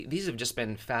These have just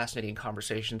been fascinating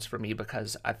conversations for me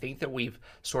because I think that we've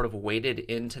sort of waded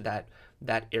into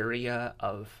that area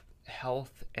of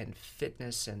health and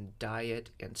fitness and diet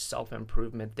and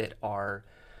self-improvement that are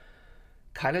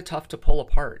kind of tough to pull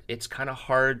apart. It's kind of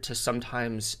hard to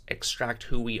sometimes extract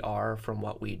who we are from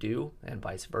what we do and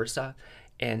vice versa,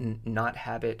 and not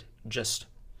have it just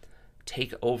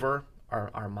take over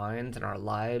our minds and our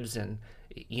lives. And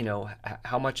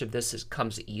how much of this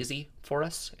comes easy for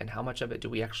us and how much of it do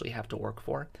we actually have to work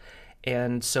for.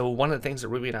 And so one of the things that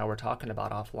Ruby and I were talking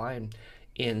about offline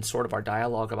in sort of our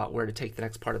dialogue about where to take the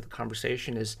next part of the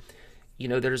conversation is,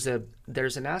 there's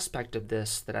an aspect of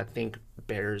this that I think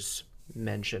bears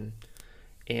mention,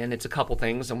 and it's a couple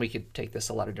things, and we could take this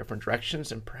a lot of different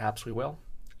directions, and perhaps we will.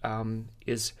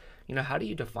 Is how do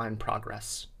you define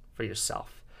progress for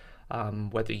yourself?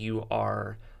 Whether you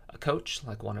are a coach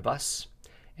like one of us,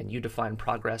 and you define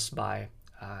progress by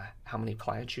how many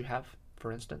clients you have,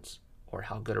 for instance, or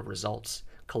how good of results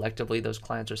collectively those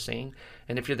clients are seeing.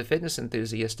 And if you're the fitness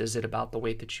enthusiast, is it about the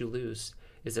weight that you lose?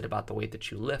 Is it about the weight that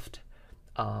you lift?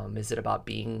 Is it about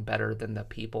being better than the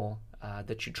people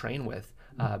that you train with,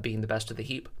 being the best of the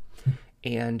heap?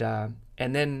 And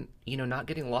then not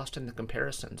getting lost in the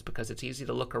comparisons, because it's easy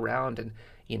to look around and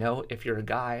if you're a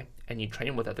guy and you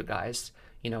train with other guys,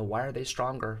 why are they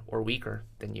stronger or weaker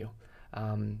than you?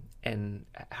 And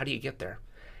how do you get there?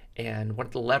 And what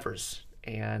are the levers?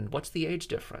 And what's the age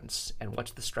difference? And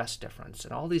what's the stress difference?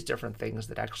 And all these different things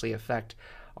that actually affect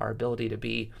our ability to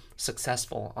be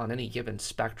successful on any given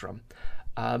spectrum.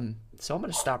 So I'm going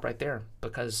to stop right there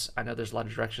because I know there's a lot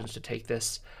of directions to take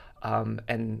this.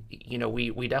 And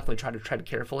we definitely try to tread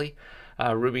carefully.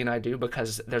 Ruby and I do,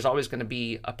 because there's always going to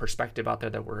be a perspective out there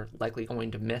that we're likely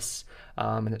going to miss.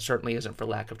 And it certainly isn't for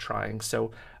lack of trying.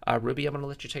 So Ruby, I'm going to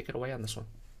let you take it away on this one.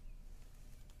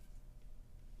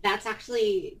 That's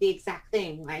actually the exact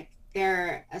thing. Like,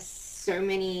 there are so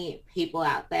many people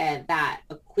out there that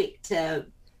are quick to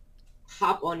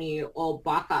hop on you or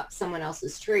bark up someone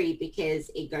else's tree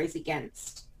because it goes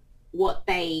against what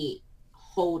they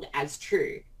hold as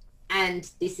true. And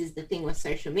this is the thing with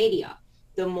social media.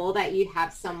 The more that you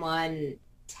have someone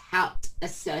tout a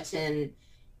certain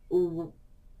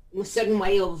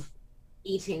way of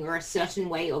eating or a certain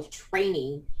way of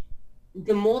training,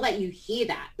 the more that you hear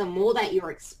that, the more that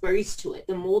you're exposed to it,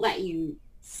 the more that you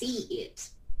see it,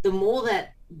 the more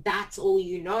that that's all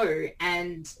you know,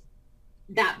 and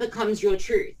that becomes your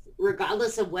truth,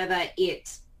 regardless of whether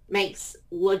it makes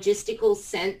logistical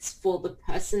sense for the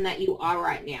person that you are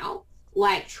right now.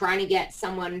 Like trying to get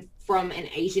someone from an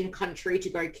Asian country to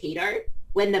go keto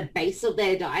when the base of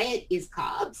their diet is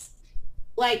carbs.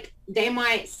 Like, they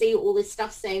might see all this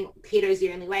stuff saying keto is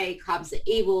the only way, carbs are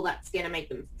evil, that's going to make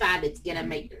them fat, it's going to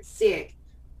make them sick.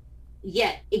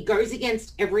 Yet it goes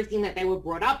against everything that they were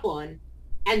brought up on,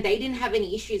 and they didn't have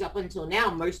any issues up until now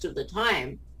most of the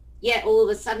time. Yet all of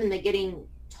a sudden they're getting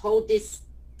told this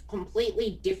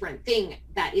completely different thing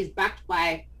that is backed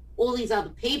by all these other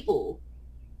people,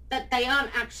 that they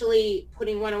aren't actually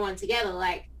putting one on one together.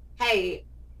 Like, hey,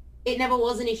 it never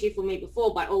was an issue for me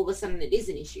before, but all of a sudden it is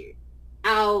an issue.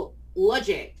 Our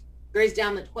logic goes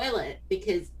down the toilet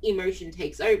because emotion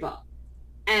takes over.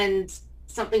 And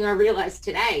something I realized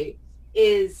today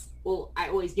is, well, I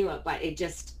always knew it, but it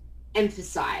just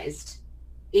emphasized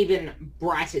even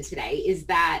brighter today, is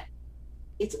that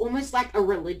it's almost like a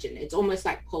religion. It's almost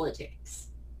like politics.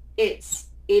 It's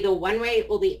either one way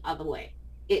or the other way.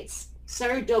 It's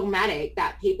so dogmatic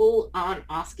that people aren't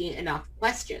asking enough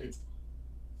questions.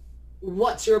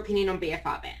 What's your opinion on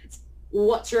BFR bands?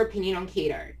 What's your opinion on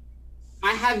keto?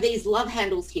 I have these love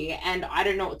handles here and I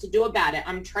don't know what to do about it.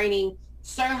 I'm training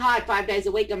so hard 5 days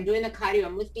a week. I'm doing the cardio.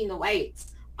 I'm lifting the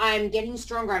weights. I'm getting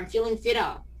stronger. I'm feeling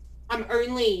fitter. I'm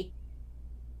only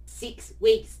 6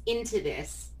 weeks into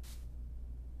this.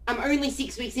 And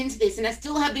I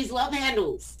still have these love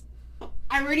handles.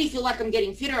 I already feel like I'm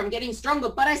getting fitter, I'm getting stronger,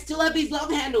 but I still have these love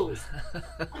handles.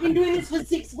 I've been doing this for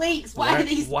 6 weeks.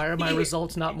 Why are my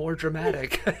results not more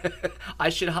dramatic? I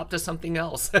should hop to something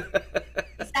else.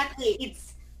 Exactly.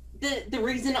 It's the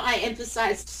reason I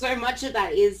emphasized so much of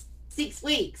that is 6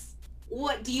 weeks.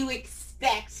 What do you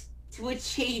expect to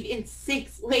achieve in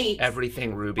 6 weeks?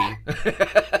 Everything, Ruby.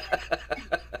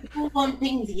 People want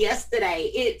things yesterday.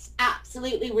 It's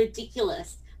absolutely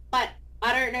ridiculous. But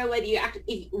I don't know whether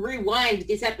if rewind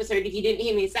this episode, if you didn't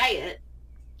hear me say it,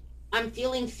 I'm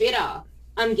feeling fitter.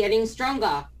 I'm getting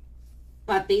stronger.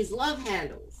 But these love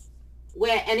handles,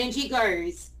 where energy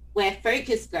goes, where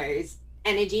focus goes,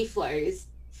 energy flows,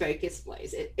 focus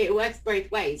flows. It works both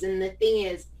ways. And the thing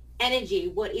is, energy,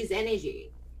 what is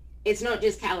energy? It's not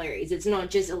just calories. It's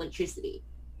not just electricity.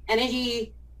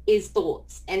 Energy is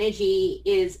thoughts. Energy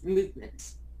is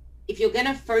movement. If you're going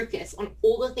to focus on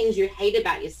all the things you hate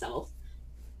about yourself,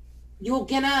 you're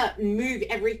going to move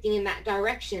everything in that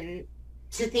direction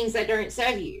to things that don't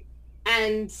serve you.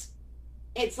 And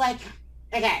it's like,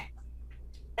 okay,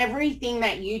 everything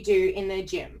that you do in the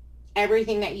gym,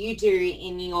 everything that you do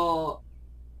in your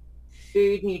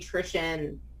food,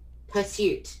 nutrition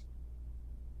pursuit,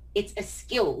 it's a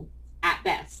skill at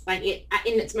best. Like it,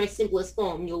 in its most simplest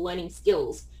form, you're learning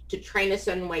skills to train a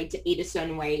certain way, to eat a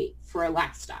certain way for a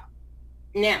lifestyle.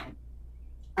 Now,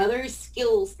 are those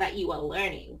skills that you are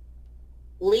learning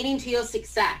leading to your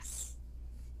success,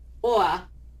 or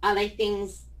are they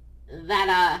things that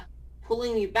are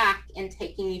pulling you back and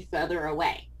taking you further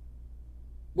away?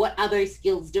 What are those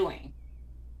skills doing?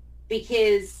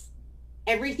 Because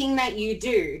everything that you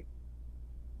do,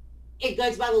 it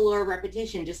goes by the law of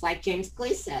repetition, just like James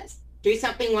Clear says. Do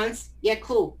something once, yeah,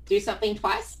 cool. Do something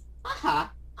twice,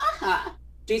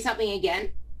 do something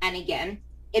again and again,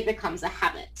 it becomes a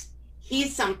habit.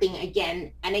 Here's something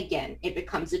again and again, it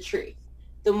becomes a truth.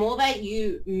 The more that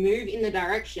you move in the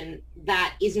direction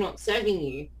that is not serving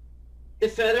you, the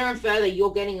further and further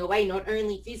you're getting away, not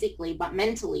only physically, but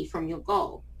mentally from your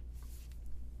goal.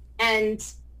 And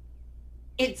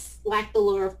it's like the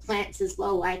law of plants as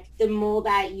well. Like the more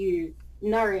that you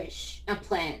nourish a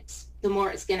plant, the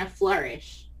more it's going to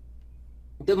flourish.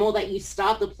 The more that you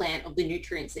starve the plant of the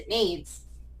nutrients it needs,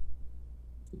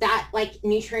 that like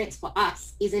nutrients for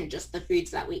us isn't just the foods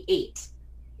that we eat.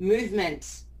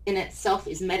 Movement in itself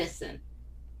is medicine.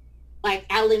 Like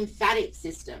our lymphatic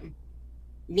system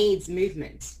needs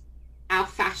movement. Our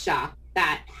fascia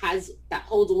that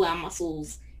holds all our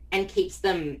muscles and keeps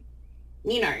them,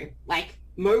 like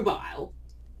mobile,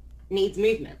 needs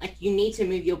movement. Like you need to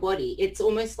move your body. It's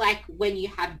almost like when you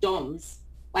have DOMS,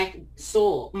 like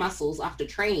sore muscles after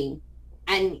training,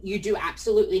 and you do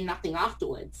absolutely nothing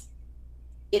afterwards.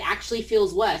 It actually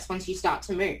feels worse once you start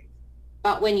to move.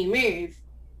 But when you move,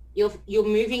 you're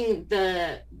moving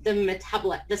the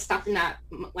metabolite, the stuff in that,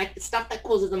 like the stuff that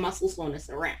causes the muscle soreness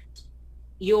around.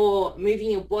 You're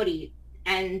moving your body,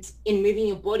 and in moving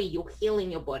your body, you're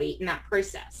healing your body in that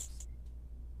process.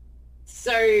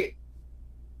 So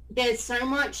there's so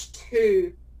much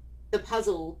to the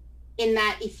puzzle, in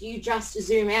that if you just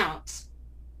zoom out,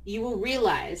 you will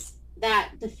realize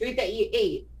that the food that you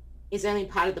eat is only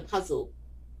part of the puzzle.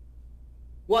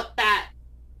 What that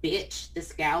bitch, the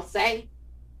scale, say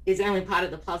is only part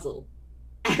of the puzzle.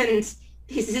 And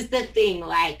this is the thing,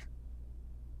 like,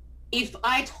 if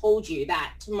I told you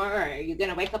that tomorrow you're going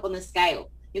to wake up on the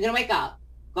scale, you're going to wake up,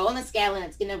 go on the scale, and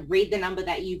it's going to read the number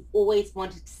that you've always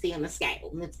wanted to see on the scale,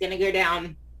 and it's going to go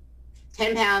down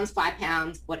 10 pounds, 5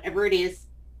 pounds, whatever it is,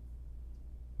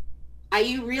 are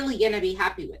you really going to be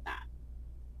happy with that?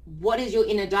 What is your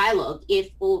inner dialogue if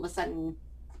all of a sudden,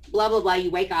 blah, blah, blah, you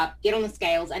wake up, get on the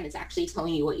scales, and it's actually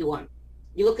telling you what you want?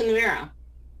 You look in the mirror.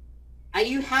 Are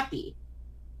you happy?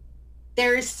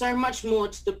 There is so much more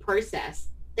to the process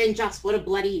than just what a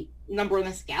bloody number on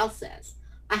the scale says.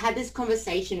 I had this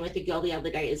conversation with a girl the other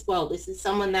day as well. This is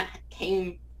someone that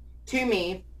came to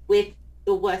me with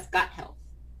the worst gut health.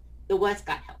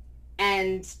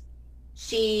 And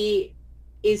she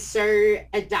is so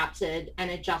adapted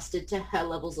and adjusted to her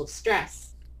levels of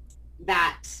stress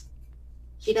that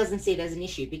she doesn't see it as an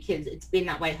issue, because it's been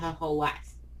that way her whole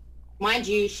life. Mind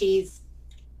you, she's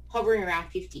hovering around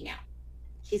 50 now.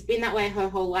 She's been that way her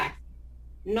whole life.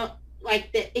 Not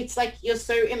like that. It's like you're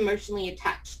so emotionally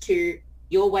attached to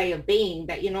your way of being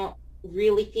that you're not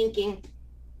really thinking,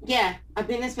 yeah, I've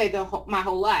been this way my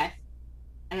whole life,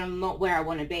 and I'm not where I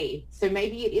want to be. So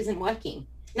maybe it isn't working.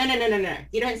 No.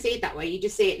 You don't see it that way. You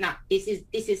just see it, nah, this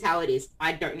is how it is.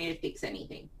 I don't need to fix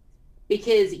anything.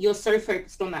 Because you're so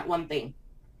focused on that one thing.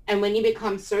 And when you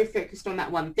become so focused on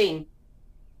that one thing,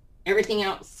 everything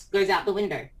else goes out the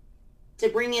window. To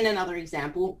bring in another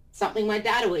example, something my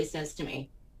dad always says to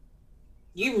me,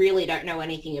 you really don't know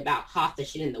anything about half the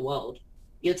shit in the world.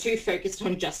 You're too focused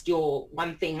on just your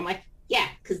one thing. I'm like, yeah,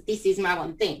 because this is my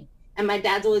one thing. And my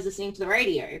dad's always listening to the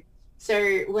radio.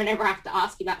 So whenever I have to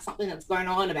ask about something that's going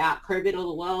on about COVID or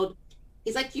the world,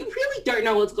 he's like, you really don't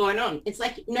know what's going on. It's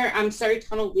like, no, I'm so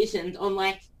tunnel visioned on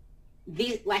like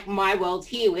this, like my world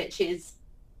here, which is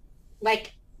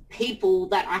like people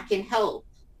that I can help,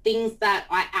 things that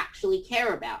I actually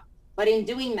care about. But in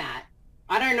doing that,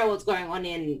 I don't know what's going on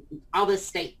in other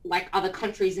like other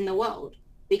countries in the world,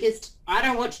 because I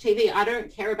don't watch TV. I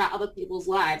don't care about other people's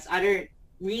lives. I don't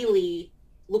really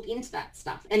look into that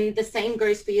stuff. And the same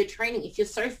goes for your training. If you're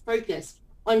so focused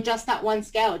on just that one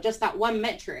scale, just that one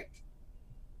metric,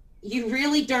 you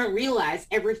really don't realize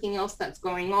everything else that's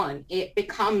going on. It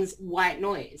becomes white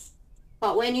noise.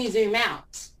 But when you zoom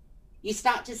out, you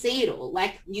start to see it all.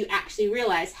 Like you actually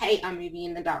realize, hey, I'm moving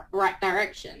in the right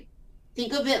direction.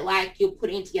 Think of it like you're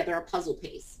putting together a puzzle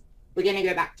piece. We're going to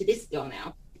go back to this girl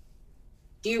now.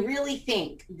 Do you really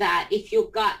think that if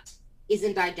your gut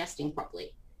isn't digesting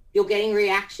properly, you're getting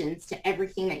reactions to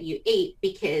everything that you eat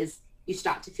because you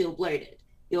start to feel bloated?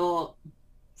 Your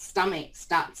stomach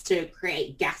starts to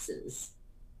create gases.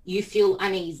 You feel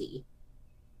uneasy.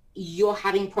 You're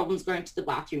having problems going to the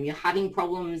bathroom. You're having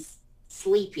problems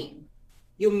sleeping.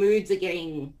 Your moods are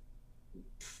getting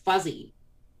fuzzy.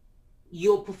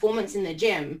 Your performance in the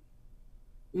gym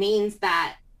means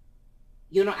that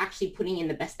you're not actually putting in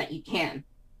the best that you can.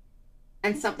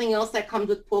 And something else that comes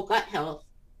with poor gut health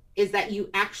is that you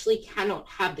actually cannot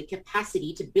have the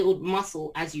capacity to build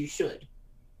muscle as you should.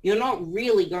 You're not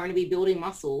really going to be building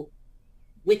muscle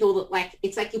with all the, like,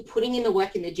 it's like you're putting in the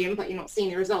work in the gym, but you're not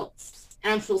seeing the results.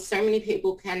 And I'm sure so many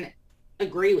people can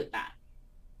agree with that.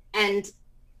 And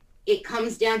it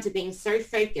comes down to being so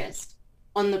focused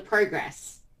on the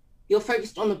progress. You're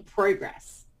focused on the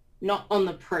progress, not on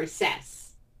the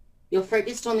process. You're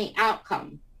focused on the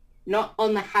outcome, not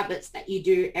on the habits that you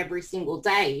do every single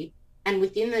day and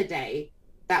within the day,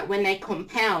 that when they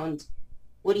compound,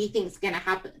 what do you think is going to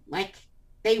happen? Like,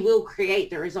 they will create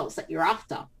the results that you're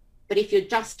after. But if you're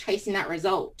just chasing that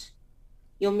result,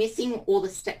 you're missing all the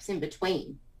steps in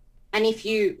between. And if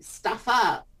you stuff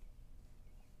up,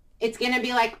 it's going to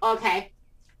be like, okay,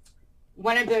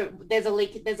 there's a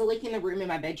leak in the room in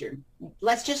my bedroom.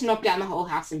 Let's just knock down the whole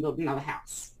house and build another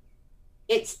house.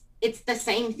 It's the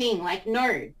same thing. Like,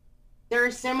 no, there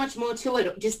is so much more to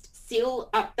it. Just seal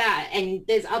up that. And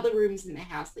there's other rooms in the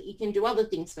house that you can do other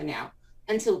things for now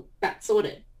until that's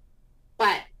sorted.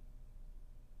 But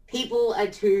people are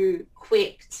too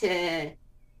quick to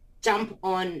jump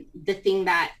on the thing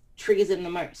that triggers them the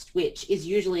most, which is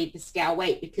usually the scale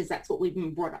weight, because that's what we've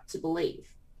been brought up to believe.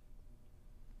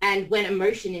 And when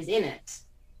emotion is in it,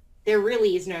 there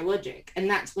really is no logic. And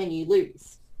that's when you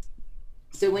lose.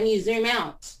 So when you zoom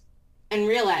out and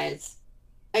realize,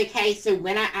 okay, so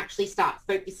when I actually start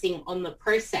focusing on the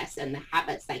process and the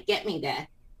habits that get me there,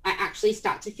 I actually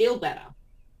start to feel better.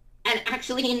 And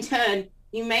actually, in turn,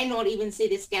 you may not even see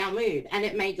the scale move, and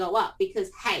it may go up because,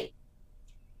 hey,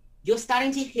 you're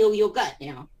starting to heal your gut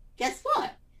now. Guess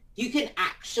what? You can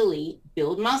actually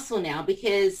build muscle now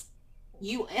because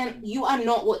you are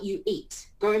not what you eat.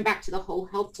 Going back to the whole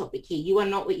health topic here, you are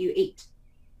not what you eat.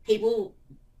 People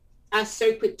are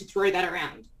so quick to throw that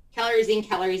around. Calories in,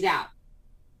 calories out.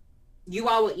 You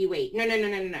are what you eat. No.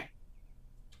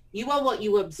 You are what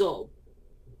you absorb.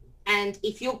 And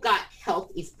if your gut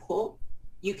health is poor,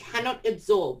 you cannot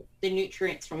absorb the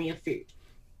nutrients from your food.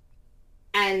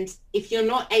 And if you're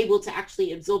not able to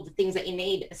actually absorb the things that you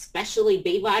need, especially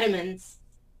B vitamins,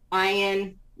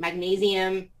 iron,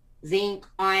 magnesium, zinc,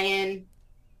 iron,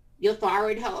 your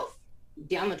thyroid health,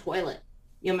 down the toilet.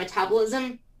 Your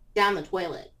metabolism, down the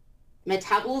toilet.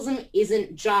 Metabolism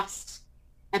isn't just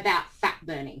about fat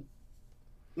burning.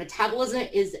 Metabolism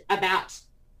is about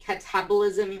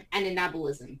catabolism and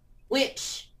anabolism,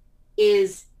 which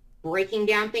is breaking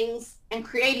down things and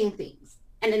creating things.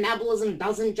 And anabolism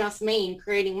doesn't just mean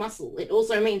creating muscle. It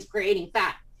also means creating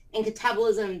fat. And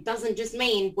catabolism doesn't just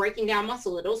mean breaking down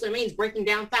muscle. It also means breaking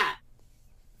down fat.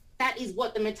 That is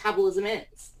what the metabolism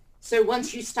is. So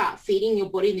once you start feeding your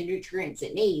body the nutrients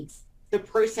it needs, the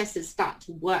processes start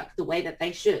to work the way that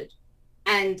they should.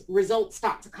 And results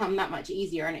start to come that much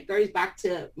easier. And it goes back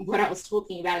to what I was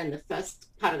talking about in the first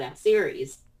part of our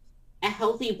series. A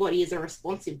healthy body is a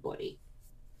responsive body.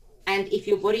 And if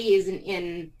your body isn't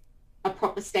in a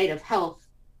proper state of health,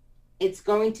 it's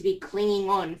going to be clinging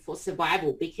on for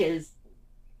survival, because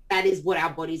that is what our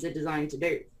bodies are designed to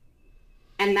do.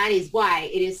 And that is why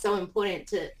it is so important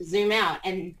to zoom out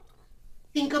and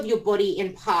think of your body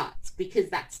in parts, because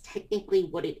that's technically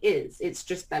what it is. It's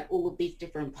just that all of these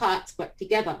different parts work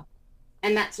together.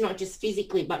 And that's not just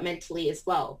physically, but mentally as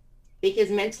well.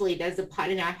 Because mentally, there's a part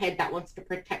in our head that wants to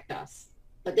protect us.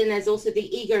 But then there's also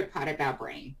the ego part of our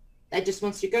brain that just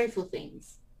wants to go for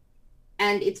things.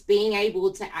 And it's being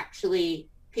able to actually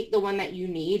pick the one that you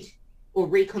need, or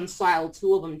reconcile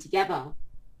two of them together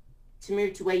to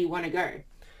move to where you want to go.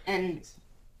 And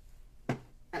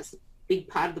that's a big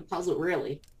part of the puzzle,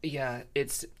 really. Yeah,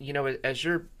 it's, as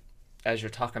you're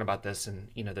talking about this, and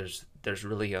there's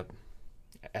really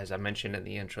as I mentioned in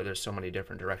the intro, there's so many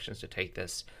different directions to take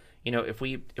this. If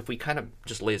we kind of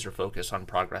just laser focus on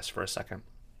progress for a second,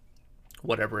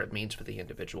 whatever it means for the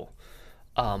individual,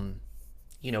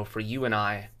 for you and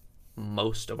I,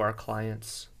 most of our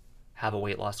clients have a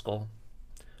weight loss goal,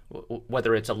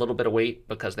 whether it's a little bit of weight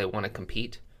because they want to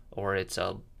compete, or it's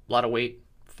a lot of weight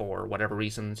for whatever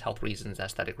reasons, health reasons,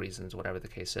 aesthetic reasons, whatever the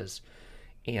case is.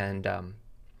 And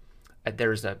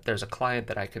there's a client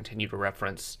that I continue to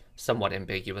reference somewhat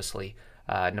ambiguously.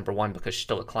 Number one, because she's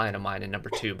still a client of mine, and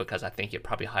number two, because I think it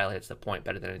probably highlights the point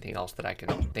better than anything else that I can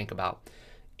think about.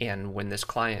 And when this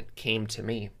client came to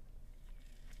me,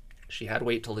 she had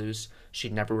weight to lose.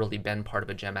 She'd never really been part of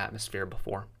a gym atmosphere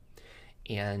before,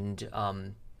 and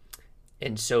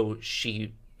so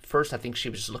she first, I think she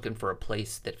was just looking for a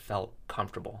place that felt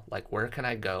comfortable. Like, where can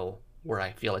I go where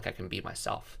I feel like I can be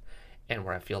myself, and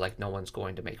where I feel like no one's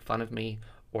going to make fun of me,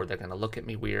 or they're going to look at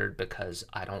me weird because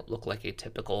I don't look like a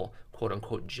typical quote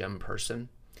unquote gym person.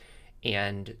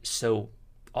 And so,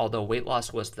 although weight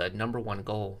loss was the number one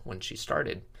goal when she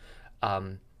started,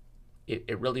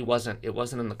 it really wasn't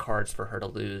in the cards for her to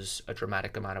lose a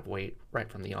dramatic amount of weight right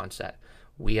from the onset.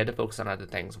 We had to focus on other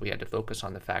things. We had to focus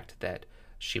on the fact that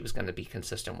she was going to be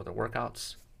consistent with her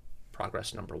workouts.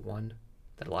 Progress number one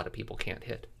that a lot of people can't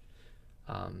hit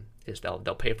is they'll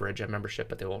pay for a gym membership,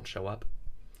 but they won't show up.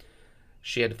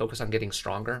 She had to focus on getting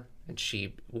stronger, and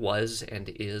she was and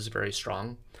is very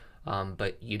strong.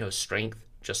 But strength,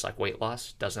 just like weight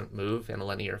loss, doesn't move in a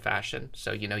linear fashion.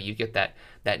 So you get that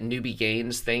newbie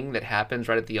gains thing that happens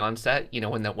right at the onset.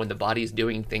 When the body's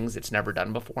doing things it's never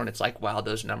done before, and it's like, wow,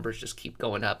 those numbers just keep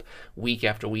going up week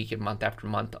after week and month after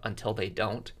month until they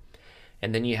don't.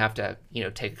 And then you have to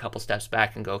take a couple steps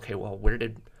back and go, okay, well, where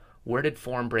did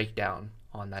form break down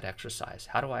on that exercise?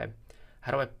 How do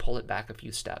I pull it back a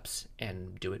few steps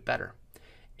and do it better?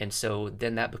 And so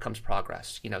then that becomes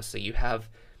progress. So you have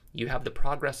the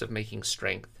progress of making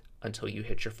strength until you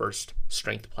hit your first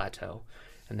strength plateau.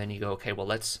 And then you go, okay, well,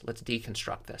 let's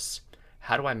deconstruct this.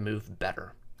 How do I move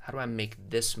better? How do I make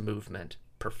this movement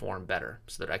perform better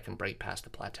so that I can break past the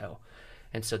plateau?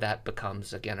 And so that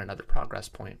becomes, again, another progress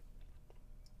point.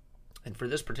 And for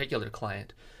this particular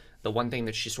client, the one thing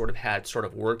that she sort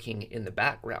of working in the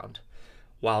background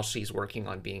while she's working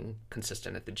on being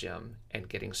consistent at the gym and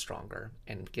getting stronger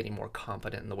and getting more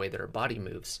confident in the way that her body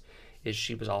moves is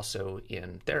she was also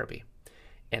in therapy.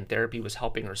 And therapy was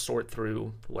helping her sort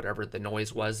through whatever the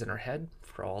noise was in her head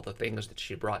for all the things that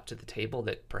she brought to the table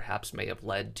that perhaps may have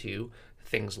led to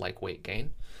things like weight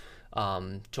gain.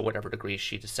 To whatever degree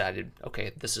she decided,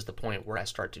 okay, this is the point where I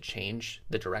start to change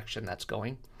the direction that's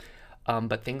going.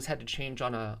 But things had to change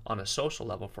on a social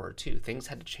level for her too. Things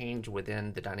had to change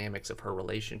within the dynamics of her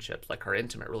relationships, like her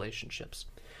intimate relationships.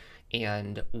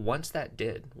 And once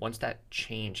that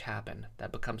change happened,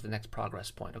 that becomes the next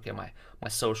progress point. Okay, my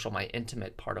social, my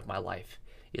intimate part of my life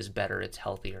is better, it's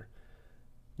healthier.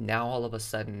 Now all of a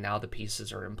sudden, now the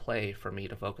pieces are in play for me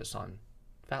to focus on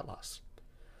fat loss.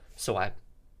 So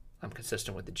I'm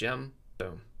consistent with the gym,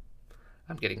 boom.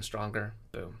 I'm getting stronger,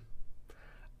 boom.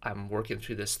 I'm working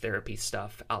through this therapy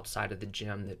stuff outside of the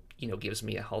gym that, gives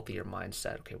me a healthier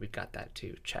mindset. Okay, we've got that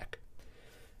too, check.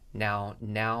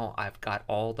 Now I've got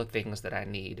all the things that I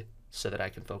need so that I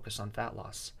can focus on fat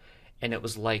loss. And it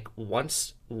was like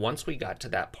once we got to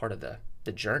that part of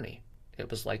the journey,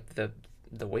 it was like the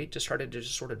weight just started to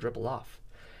just sort of dribble off.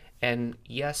 And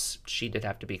yes, she did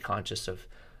have to be conscious of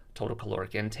total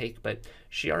caloric intake, but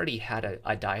she already had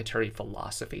a dietary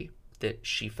philosophy that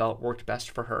she felt worked best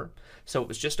for her. So it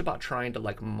was just about trying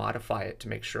to modify it to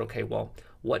make sure, okay, well,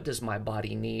 what does my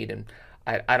body need? And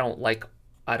I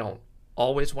don't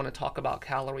always want to talk about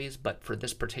calories, but for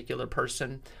this particular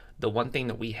person, the one thing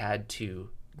that we had to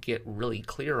get really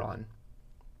clear on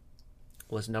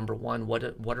was, number one, what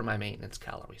are my maintenance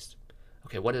calories?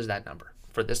 Okay, what is that number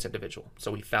for this individual?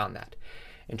 So we found that.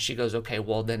 And she goes, okay,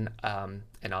 well then,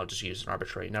 and I'll just use an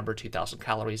arbitrary number, 2,000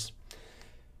 calories.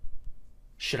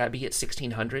 Should I be at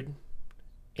 1,600?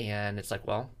 And it's like,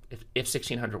 well, if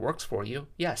 1,600 works for you,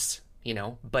 yes.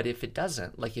 But if it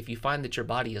doesn't, if you find that your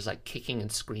body is kicking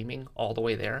and screaming all the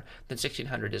way there, then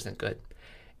 1,600 isn't good.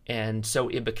 And so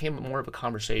it became more of a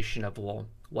conversation of, well,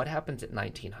 what happens at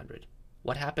 1,900?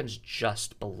 What happens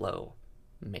just below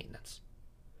maintenance?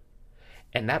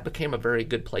 And that became a very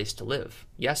good place to live.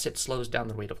 Yes, it slows down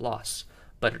the rate of loss,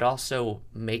 but it also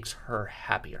makes her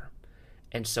happier.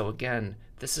 And so again,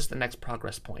 this is the next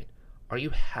progress point. Are you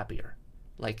happier?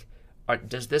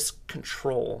 Does this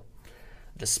control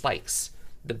the spikes,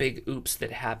 the big oops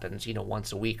that happens,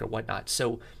 once a week or whatnot?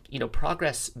 So,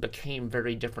 progress became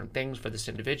very different things for this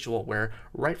individual, where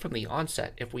right from the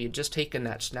onset, if we had just taken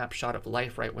that snapshot of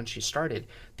life right when she started,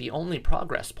 the only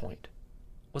progress point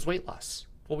was weight loss.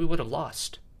 Well, we would have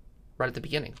lost right at the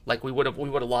beginning. We would have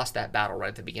lost that battle right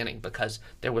at the beginning because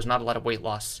there was not a lot of weight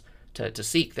loss to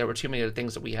seek. There were too many other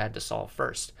things that we had to solve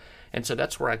first. And so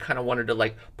that's where I kind of wanted to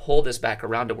like pull this back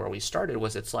around to where we started,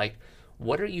 was it's like,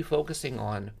 what are you focusing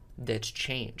on that's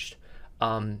changed?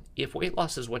 If weight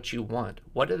loss is what you want,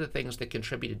 what are the things that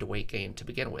contributed to weight gain to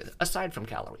begin with, aside from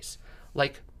calories?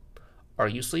 Like, are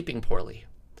you sleeping poorly?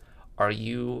 Are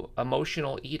you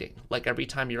emotional eating? Like every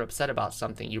time you're upset about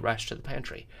something, you rush to the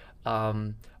pantry.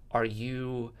 Are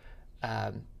you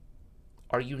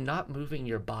not moving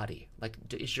your body? Like,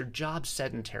 is your job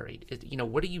sedentary?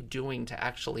 What are you doing to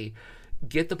actually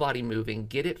get the body moving,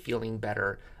 get it feeling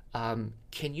better?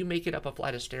 Can you make it up a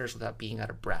flight of stairs without being out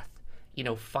of breath?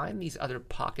 Find these other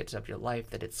pockets of your life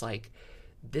that it's like,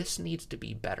 this needs to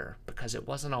be better because it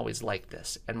wasn't always like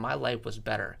this. And my life was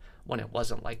better when it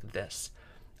wasn't like this.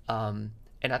 And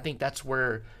I think that's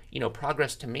where,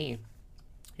 progress to me,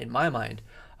 in my mind,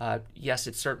 yes,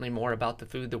 it's certainly more about the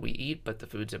food that we eat, but the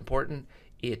food's important.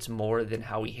 It's more than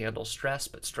how we handle stress,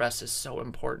 but stress is so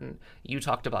important. You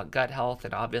talked about gut health,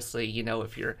 and obviously,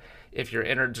 if your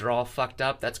innards are all fucked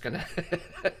up, that's gonna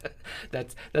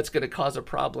that's gonna cause a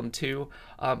problem too.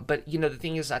 But the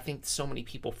thing is, I think so many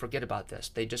people forget about this.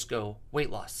 They just go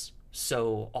weight loss,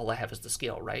 so all I have is the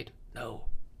scale, right? No,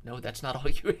 that's not all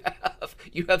you have.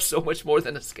 You have so much more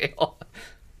than a scale.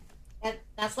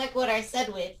 That's like what I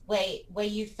said with where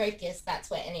you focus, that's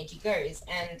where energy goes.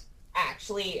 And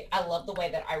actually, I love the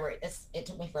way that I wrote this. It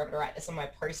took me forever to write this on my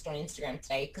post on Instagram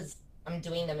today because I'm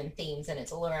doing them in themes, and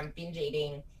it's all around binge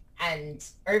eating and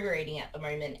overeating at the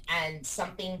moment. And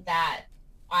something that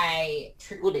I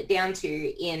trickled it down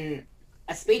to in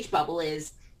a speech bubble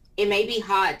is, it may be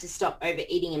hard to stop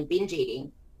overeating and binge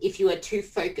eating if you are too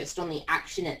focused on the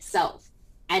action itself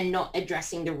and not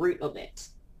addressing the root of it.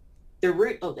 The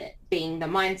root of it being the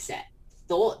mindset,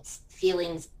 thoughts,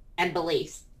 feelings, and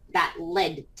beliefs that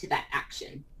led to that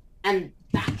action. And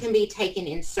that can be taken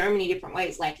in so many different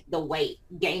ways, like the weight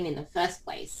gain in the first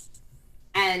place.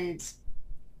 And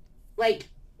like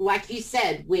you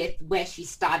said, with where she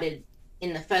started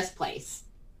in the first place,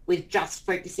 with just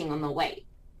focusing on the weight.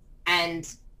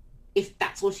 And if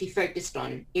that's what she focused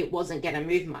on, it wasn't going to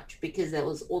move much because there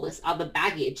was all this other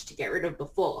baggage to get rid of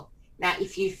before. Now,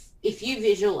 if you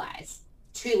visualize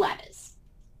two ladders,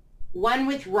 one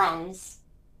with rungs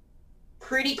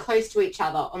pretty close to each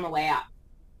other on the way up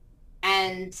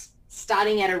and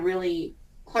starting at a really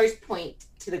close point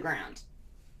to the ground,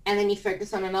 and then you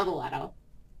focus on another ladder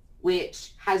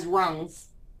which has rungs,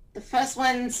 the first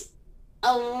one's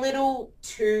a little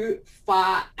too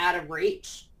far out of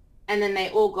reach, and then they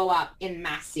all go up in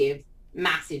massive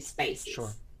spaces.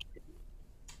 Sure.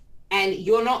 And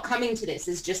you're not coming to this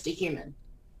as just a human,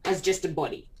 as just a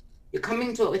body. You're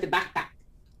coming to it with a backpack.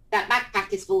 That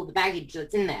backpack is full of the baggage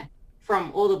that's in there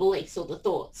from all the beliefs, all the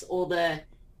thoughts, all the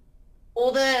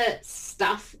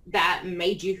stuff that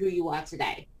made you who you are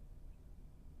today.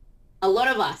 A lot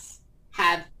of us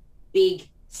have big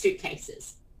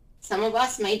suitcases. Some of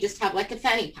us may just have like a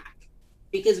fanny pack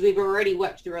because we've already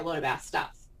worked through a lot of our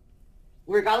stuff.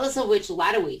 Regardless of which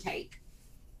ladder we take,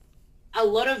 a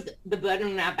lot of the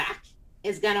burden on our back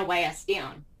is going to weigh us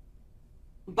down.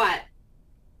 But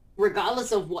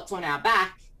regardless of what's on our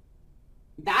back,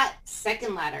 that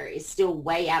second ladder is still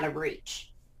way out of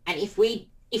reach. And if we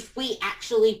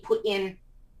actually put in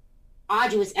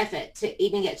arduous effort to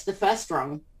even get to the first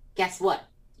rung, guess what?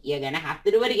 You're going to have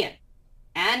to do it again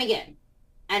and again.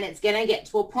 And it's going to get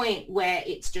to a point where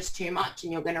it's just too much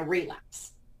and you're going to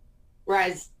relapse.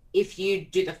 Whereas if you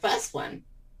do the first one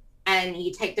and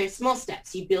you take those small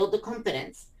steps, you build the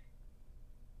confidence,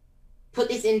 put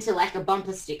this into like a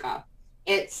bumper sticker.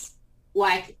 It's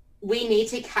like we need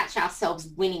to catch ourselves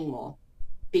winning more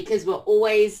because we're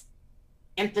always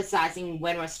emphasizing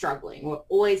when we're struggling. We're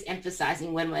always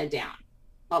emphasizing when we're down,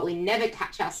 but we never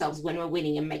catch ourselves when we're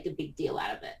winning and make a big deal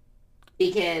out of it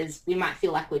because we might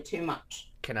feel like we're too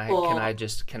much. Can I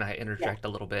interject a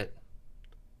little bit?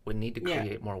 We need to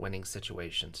create more winning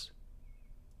situations.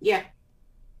 Yeah.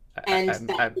 And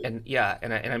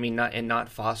I mean not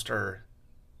foster,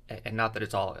 and not that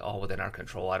it's all within our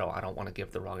control. I don't want to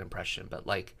give the wrong impression, but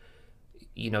like,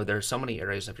 there's so many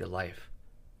areas of your life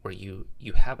where you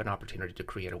have an opportunity to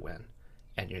create a win,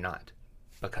 and you're not,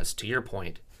 because to your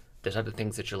point, there's other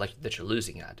things that you're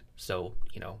losing at. So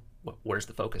where's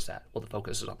the focus at? Well, the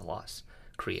focus is on the loss.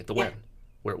 Create the win.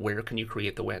 Where can you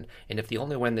create the win? And if the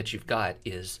only win that you've got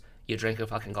is you drank a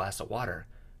fucking glass of water,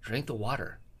 drink the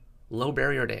water. Low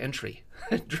barrier to entry.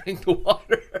 Drink the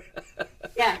water.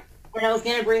 Yeah. And I was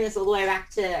going to bring this all the way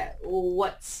back to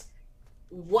what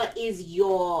is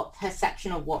your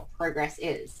perception of what progress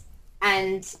is?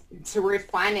 And to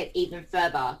refine it even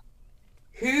further,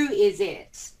 who is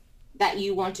it that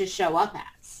you want to show up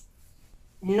as?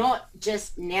 not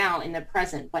just now in the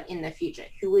present, but in the future.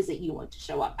 Who is it you want to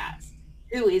show up as?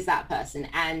 Who is that person?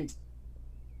 And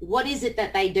what is it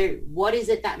that they do? What is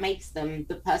it that makes them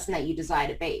the person that you desire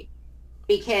to be?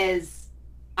 Because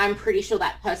I'm pretty sure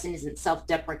that person isn't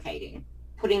self-deprecating,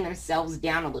 putting themselves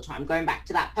down all the time. Going back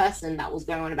to that person that was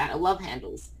going on about love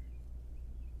handles.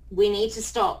 We need to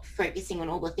stop focusing on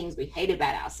all the things we hate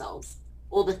about ourselves,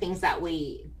 all the things that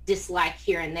we dislike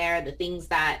here and there, the things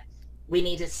that we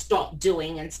need to stop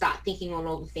doing and start thinking on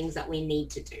all the things that we need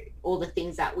to do, all the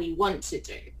things that we want to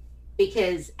do,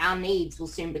 because our needs will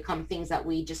soon become things that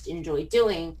we just enjoy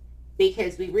doing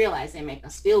because we realize they make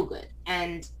us feel good.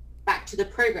 And back to the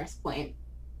progress point,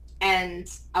 and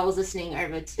I was listening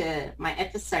over to my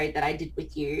episode that I did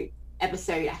with you,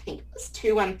 episode, I think it was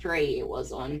 213 it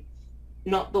was on,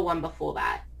 not the one before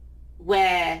that,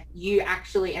 where you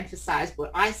actually emphasized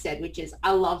what I said, which is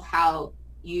I love how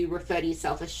you refer to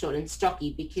yourself as short and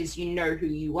stocky because you know who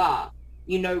you are,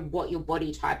 you know what your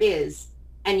body type is,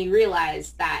 and you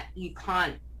realize that you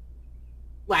can't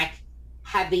like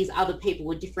have these other people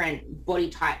with different body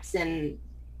types and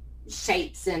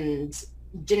shapes and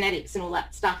genetics and all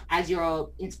that stuff as your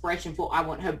inspiration for I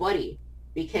want her body,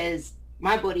 because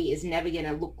my body is never going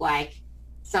to look like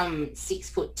some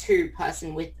 6'2"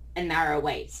 person with a narrow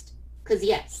waist. Because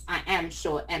yes, I am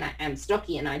short and I am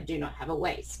stocky and I do not have a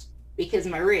waist because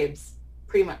my ribs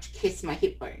pretty much kiss my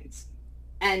hip bones.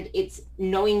 And it's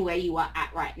knowing where you are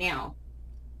at right now.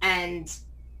 And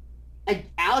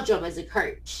our job as a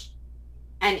coach,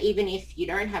 and even if you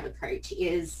don't have a coach,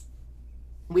 is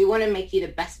we want to make you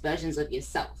the best versions of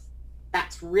yourself.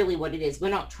 That's really what it is. We're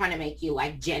not trying to make you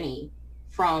like Jenny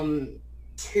from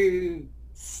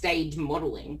 2-stage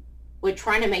modeling. We're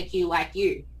trying to make you like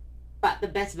you, but the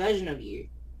best version of you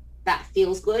that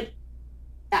feels good,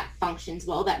 that functions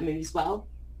well, that moves well.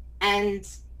 And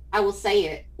I will say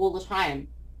it all the time.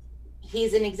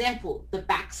 Here's an example. The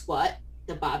back squat,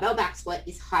 the barbell back squat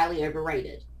is highly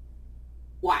overrated.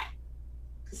 Why?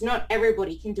 Because not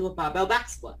everybody can do a barbell back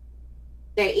squat.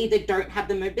 They either don't have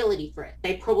the mobility for it.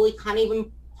 They probably can't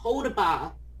even hold a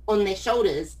bar on their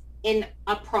shoulders in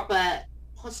a proper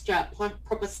posture,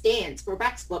 proper stance for a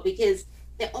back squat because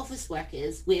they're office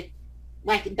workers with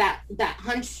like that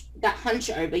hunch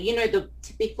over, you know, the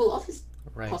typical office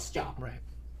posture. Right.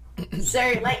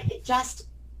 So like just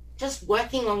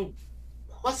working on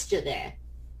posture there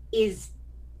is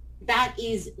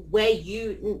where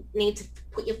you need to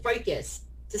put your focus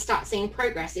to start seeing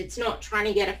progress. It's not trying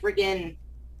to get a friggin'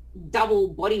 double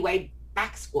body weight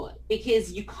back squat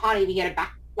because you can't even get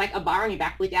a bar on your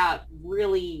back without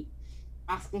really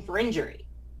asking for injury.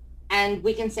 And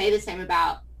we can say the same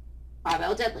about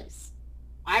barbell deadlifts.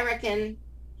 I reckon,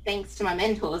 thanks to my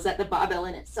mentors, that the barbell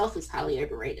in itself is highly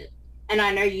overrated. And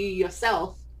I know you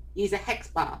yourself use a hex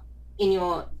bar in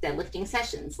your deadlifting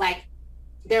sessions. Like,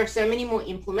 there are so many more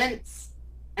implements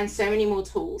and so many more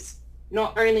tools,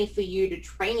 not only for you to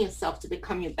train yourself to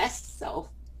become your best self,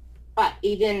 but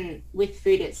even with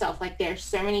food itself. Like, there are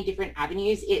so many different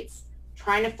avenues. It's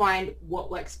trying to find what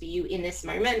works for you in this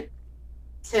moment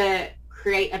to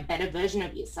create a better version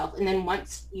of yourself. And then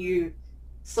once you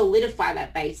solidify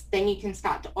that base, then you can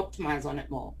start to optimize on it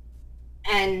more.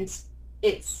 And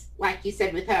it's like you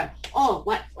said with her,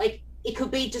 it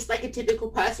could be just like a typical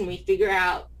person. We figure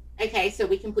out, okay, so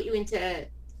we can put you into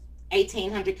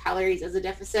 1,800 calories as a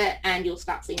deficit and you'll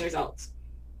start seeing results.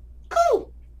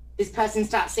 Cool. This person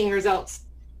starts seeing results.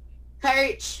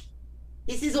 Coach,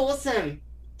 this is awesome.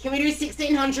 Can we do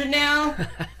 1,600 now?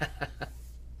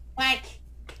 Like,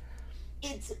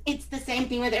 it's the same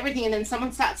thing with everything. And then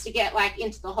someone starts to get like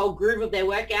into the whole groove of their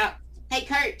workout. Hey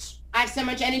coach, I have so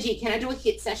much energy. Can I do a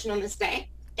HIIT session on this day?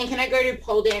 And can I go to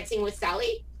pole dancing with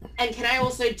Sally? And can I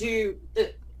also do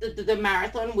the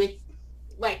marathon with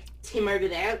like Tim over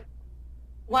there?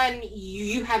 When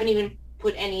you haven't even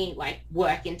put any like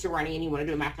work into running and you want to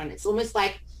do a marathon, it's almost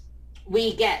like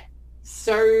we get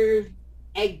so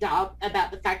egged up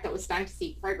about the fact that we're starting to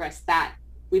see progress that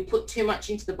we put too much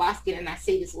into the basket, and I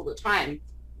see this all the time,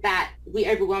 that we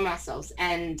overwhelm ourselves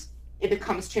and it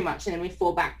becomes too much, and then we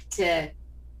fall back to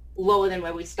lower than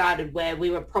where we started, where we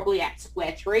were probably at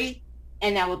square 3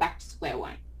 and now we're back to square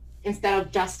 1 instead of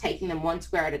just taking them one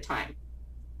square at a time.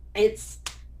 It's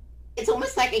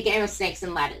almost like a game of snakes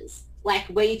and ladders, like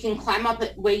where you can climb up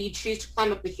it, where you choose to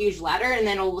climb up a huge ladder, and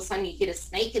then all of a sudden you hit a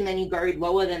snake and then you go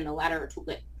lower than the ladder took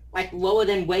it, like lower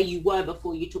than where you were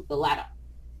before you took the ladder.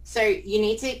 So you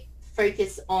need to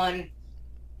focus on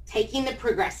taking the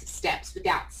progressive steps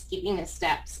without skipping the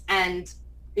steps and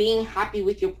being happy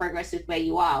with your progress with where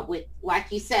you are. With,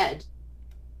 like you said,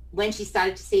 when she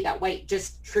started to see that weight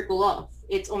just trickle off,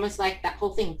 it's almost like that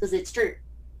whole thing, because it's true.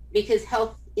 because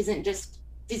health isn't just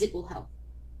physical health.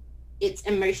 It's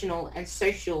emotional and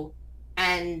social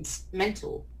and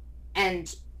mental.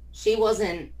 And she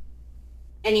wasn't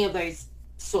any of those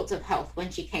sorts of health when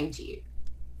she came to you.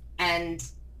 And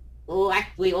like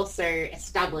we also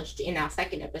established in our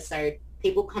second episode,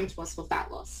 people come to us for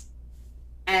fat loss.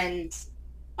 And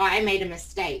I made a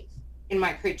mistake in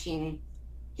my coaching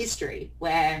history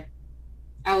where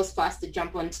I was fast to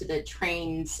jump onto the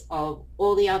trains of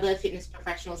all the other fitness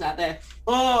professionals out there.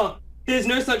 Oh, there's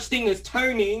no such thing as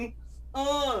toning.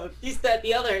 Oh, this, that,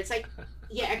 the other. It's like,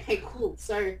 yeah, okay, cool.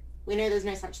 So we know there's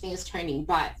no such thing as toning,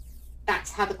 but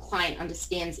that's how the client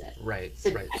understands it. Right,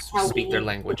 So right. that's how Speak we their need to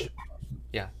language. do it.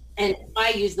 Yeah. And I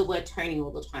use the word toning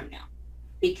all the time now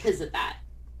because of that.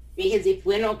 Because if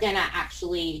we're not going to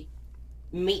actually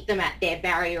meet them at their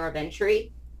barrier of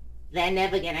entry, they're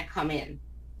never going to come in.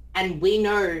 And we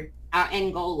know our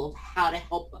end goal of how to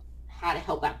help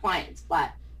our clients,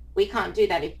 but we can't do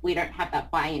that if we don't have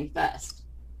that buy-in first.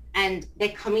 And they're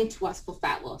coming to us for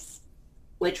fat loss.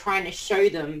 We're trying to show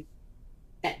them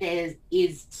that there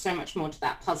is so much more to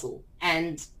that puzzle.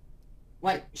 And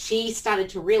when she started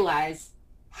to realize,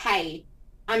 hey,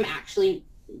 I'm actually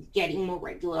getting more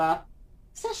regular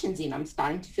sessions in, I'm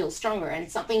starting to feel stronger. And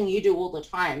something you do all the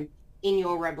time in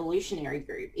your revolutionary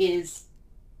group is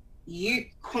you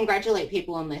congratulate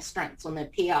people on their strengths, on their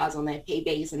PRs, on their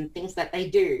PBs and things that they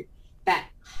do that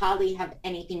hardly have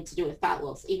anything to do with fat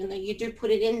loss, even though you do put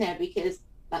it in there because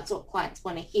that's what clients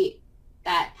want to hear.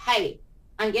 That, hey,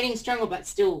 I'm getting stronger, but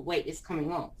still weight is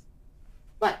coming off.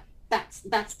 But that's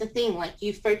the thing. Like,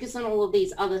 you focus on all of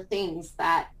these other things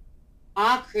that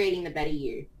are creating the better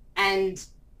you. And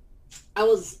I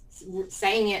was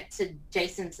saying it to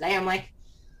Jason today. I'm like,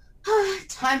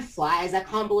 time flies. I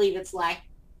can't believe it's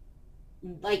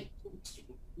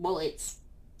well, it's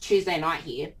Tuesday night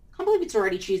here. Can't believe it's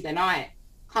already Tuesday night.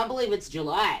 Can't believe it's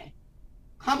July.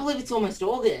 Can't believe it's almost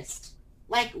August.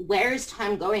 Like, where is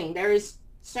time going? There is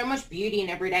so much beauty in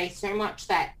every day, so much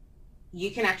that you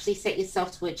can actually set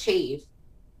yourself to achieve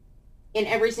in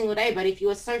every single day. But if you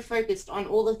are so focused on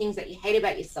all the things that you hate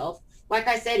about yourself, like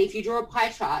I said, if you draw a pie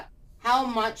chart, how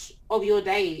much of your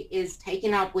day is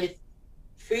taken up with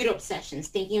food obsessions,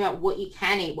 thinking about what you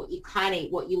can eat, what you can't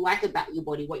eat, what you like about your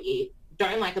body, what you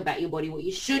don't like about your body, what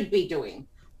you should be doing,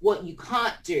 what you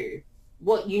can't do,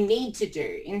 what you need to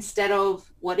do, instead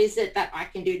of what is it that I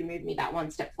can do to move me that one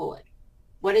step forward?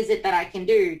 What is it that I can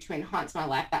do to enhance my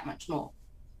life that much more?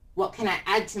 What can I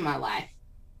add to my life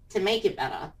to make it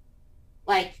better?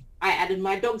 Like, I added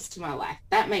my dogs to my life.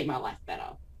 That made my life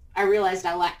better. I realized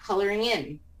I like coloring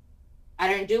in. I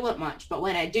don't do it much, but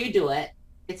when I do it,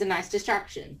 it's a nice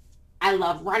distraction. I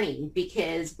love running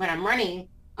because when I'm running,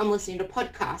 I'm listening to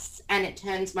podcasts and it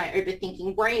turns my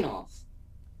overthinking brain off.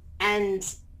 And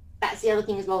that's the other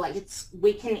thing as well. Like,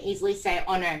 we can easily say,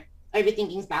 oh no,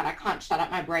 overthinking's bad. I can't shut up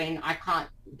my brain. I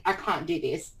can't do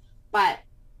this. But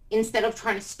instead of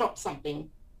trying to stop something,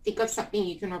 think of something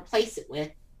you can replace it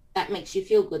with that makes you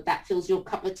feel good, that fills your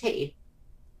cup of tea.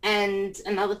 And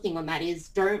another thing on that is,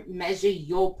 don't measure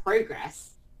your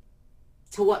progress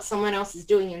to what someone else is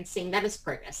doing and seeing that as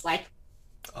progress. Like,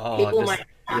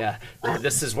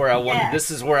 this is where I want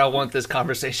this is where I want this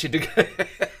conversation to go.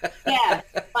 Yeah,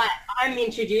 but I'm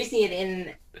introducing it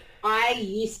in. I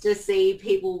used to see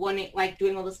people wanting, like,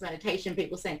 doing all this meditation,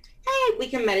 people saying, hey, we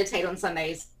can meditate on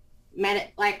Sundays.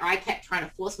 I kept trying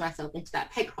to force myself into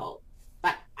that peg hole,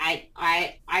 but I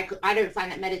don't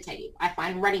find that meditative. I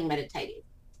find running meditative.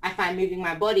 I find moving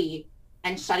my body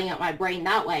and shutting up my brain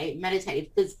that way meditative,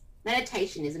 because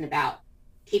meditation isn't about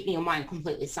keeping your mind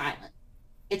completely silent.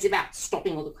 It's about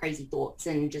stopping all the crazy thoughts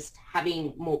and just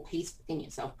having more peace within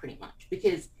yourself, pretty much,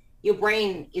 because your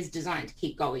brain is designed to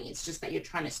keep going. It's just that you're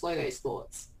trying to slow those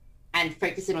thoughts and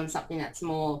focus it on something that's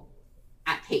more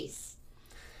at peace,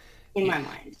 in my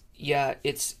mind. Yeah,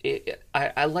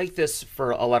 I like this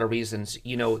for a lot of reasons.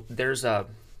 You know,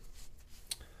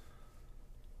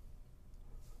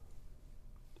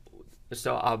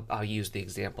 so I'll use the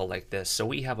example like this. So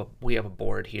we have a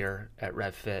board here at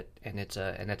RevFit, and it's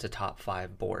a top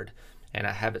 5 board, and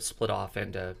I have it split off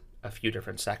into a few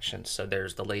different sections. So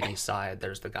there's the ladies side,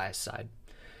 there's the guys side,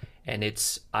 and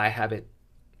I have it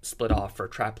split off for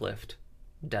trap lift,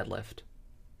 deadlift,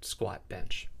 squat,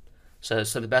 bench. So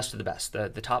the best of the best, the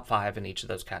top 5 in each of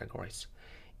those categories.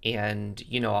 And,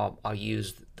 you know, I'll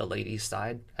use the ladies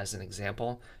side as an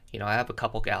example. You know, I have a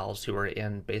couple gals who are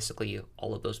in basically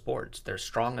all of those boards. They're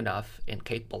strong enough and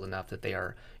capable enough that they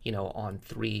are, you know, on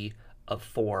 3 of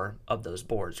 4 of those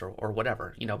boards or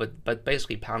whatever, you know, but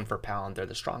basically pound for pound, they're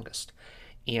the strongest.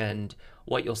 And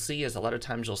what you'll see is a lot of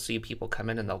times you'll see people come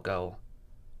in and they'll go,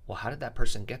 Well, how did that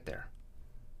person get there?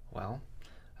 Well,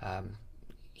 um,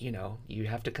 you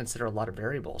have to consider a lot of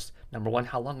variables. Number one,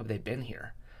 how long have they been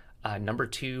here? Number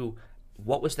two,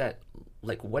 what was that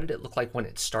like? What did it look like when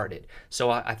it started? So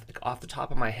I think off the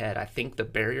top of my head, I think the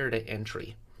barrier to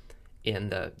entry in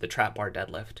the trap bar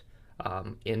deadlift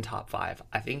in top five,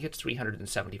 I think it's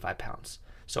 375 pounds.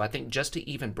 So I think just to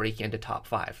even break into top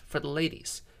five for the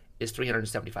ladies is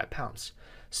 375 pounds.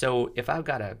 So if I've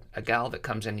got a gal that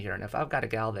comes in here, and if I've got a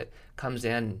gal that comes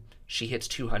in, she hits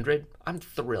 200, I'm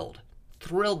thrilled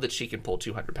that she can pull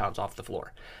 200 pounds off the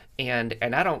floor. And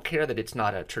I don't care that it's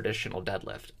not a traditional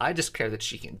deadlift. I just care that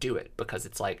she can do it, because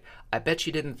it's like, I bet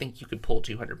you didn't think you could pull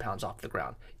 200 pounds off the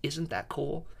ground. Isn't that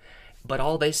cool? But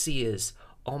all they see is,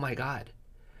 oh my God,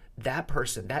 that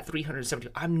person, that 370,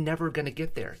 I'm never going to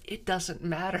get there. It doesn't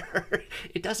matter.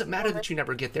 It doesn't matter that you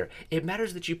never get there. It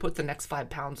matters that you put the next 5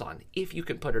 pounds on, if you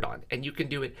can put it on, and you can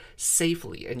do it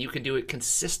safely, and you can do it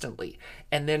consistently.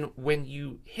 And then when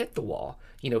you hit the wall,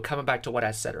 coming back to what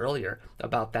I said earlier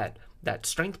about that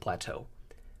strength plateau,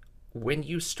 when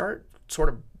you start sort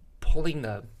of pulling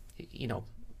the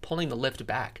lift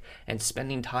back and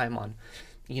spending time on,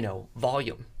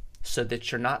 volume, so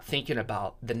that you're not thinking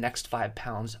about the next 5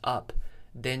 pounds up,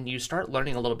 then you start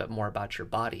learning a little bit more about your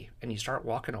body, and you start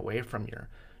walking away from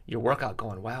your workout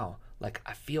going, wow, like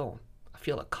I feel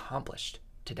accomplished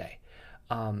today.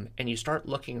 And you start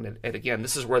looking at again,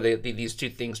 this is where these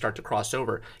two things start to cross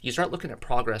over. You start looking at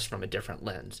progress from a different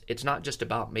lens. It's not just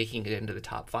about making it into the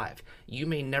top five. You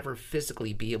may never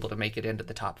physically be able to make it into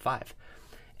the top five.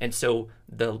 And so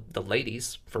the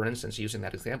ladies, for instance, using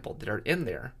that example, that are in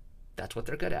there, that's what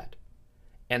they're good at.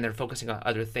 And they're focusing on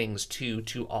other things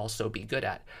to also be good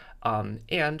at.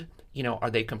 And, are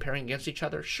they comparing against each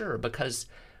other? Sure, because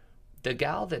the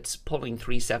gal that's pulling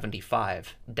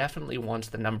 375 definitely wants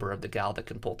the number of the gal that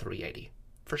can pull 380,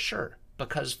 for sure.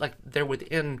 Because like they're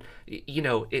within,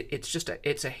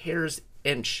 it's a hair's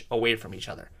inch away from each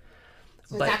other.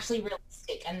 So it's actually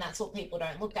realistic, and that's what people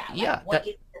don't look at. Like, yeah, what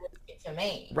is realistic for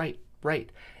me? Right.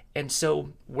 And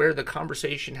so where the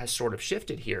conversation has sort of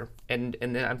shifted here, and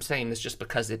then I'm saying this just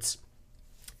because it's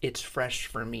fresh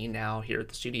for me now here at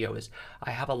the studio, is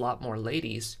I have a lot more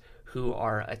ladies who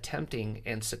are attempting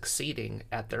and succeeding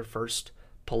at their first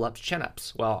pull-ups,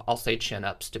 chin-ups. Well, I'll say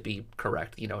chin-ups to be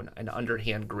correct, an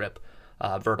underhand grip,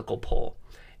 vertical pull.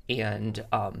 And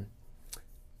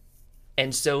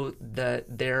so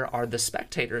there are the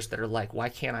spectators that are like, why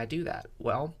can't I do that?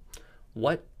 Well,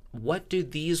 what do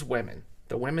these women,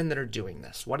 the women that are doing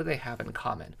this, what do they have in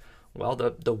common? Well,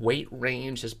 the weight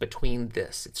range is between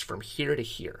this. It's from here to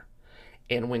here.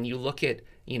 And when you look at,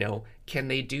 can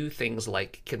they do things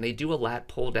like, can they do a lat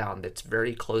pull down that's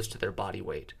very close to their body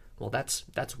weight? Well, that's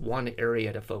one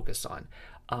area to focus on.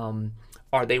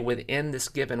 Are they within this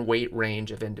given weight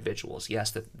range of individuals?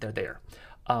 Yes, they're there.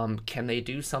 Can they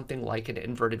do something like an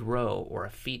inverted row or a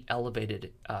feet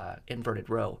elevated inverted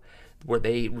row, where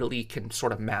they really can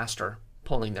sort of master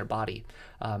pulling their body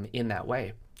in that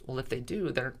way? Well, if they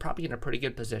do, they're probably in a pretty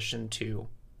good position to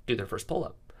do their first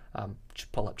pull-up,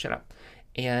 chin up.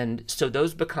 And so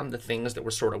those become the things that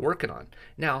we're sort of working on.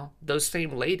 Now, those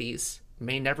same ladies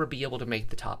may never be able to make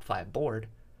the top five board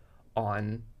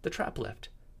on the trap lift,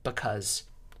 because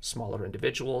smaller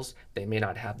individuals, they may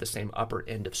not have the same upper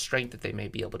end of strength that they may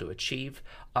be able to achieve.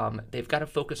 They've got to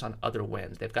focus on other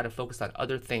wins. They've got to focus on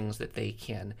other things that they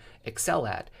can excel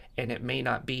at. And it may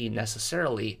not be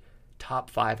necessarily top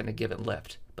five in a given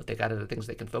lift, but they got other things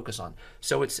they can focus on.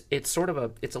 So it's sort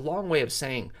of it's a long way of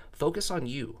saying, focus on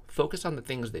you, focus on the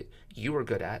things that you are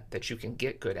good at, that you can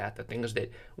get good at, the things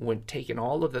that, when taking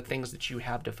all of the things that you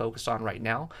have to focus on right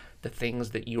now, the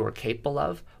things that you are capable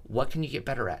of, what can you get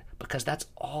better at? Because that's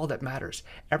all that matters.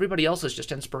 Everybody else is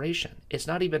just inspiration. It's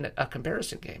not even a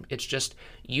comparison game. It's just,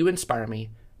 you inspire me,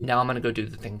 now I'm going to go do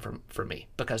the thing for me,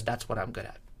 because that's what I'm good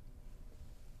at.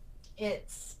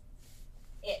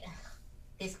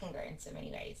 This can go in so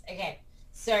many ways. Okay,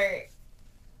 so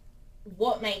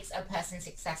what makes a person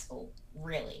successful,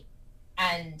 really?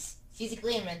 And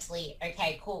physically and mentally,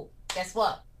 okay, cool. Guess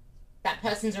what? That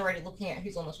person's already looking at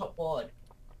who's on the top board,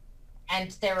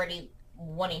 and they're already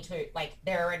wanting to,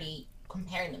 they're already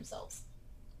comparing themselves.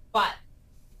 But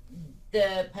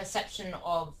the perception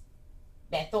of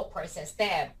their thought process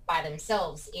there by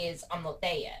themselves is, I'm not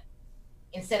there yet.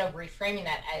 Instead of reframing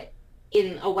that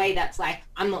in a way that's like,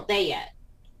 I'm not there yet.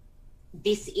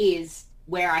 This is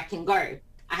where I can go.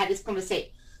 I had this conversation.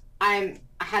 I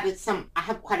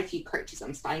have quite a few coaches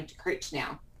I'm starting to coach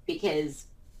now, because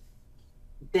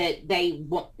they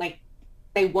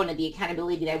wanted the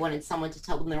accountability. They wanted someone to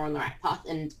tell them they're on the right path.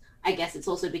 And I guess it's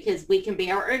also because we can be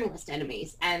our own worst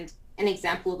enemies. And an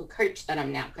example of a coach that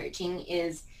I'm now coaching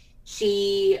is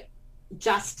she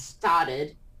just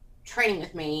started training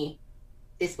with me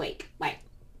this week, like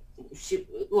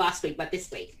last week, but this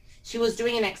week. She was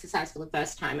doing an exercise for the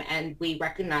first time and we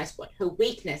recognized what her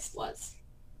weakness was.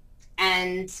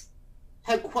 And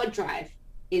her quad drive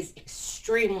is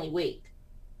extremely weak.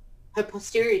 Her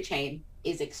posterior chain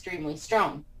is extremely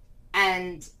strong.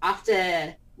 And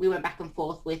after we went back and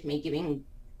forth with me giving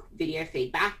video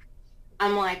feedback,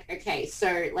 I'm like, okay,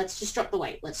 so let's just drop the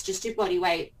weight. Let's just do body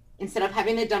weight. Instead of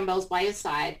having the dumbbells by your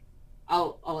side,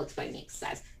 I'll explain the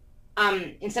exercise.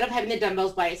 Instead of having the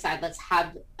dumbbells by your side, let's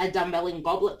have a dumbbell in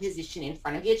goblet position in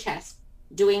front of your chest,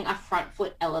 doing a front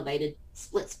foot elevated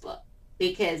split squat.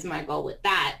 Because my goal with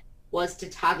that was to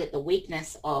target the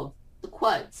weakness of the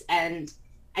quads. And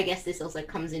I guess this also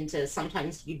comes into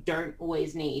sometimes you don't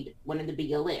always need one of the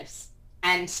bigger lifts,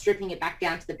 and stripping it back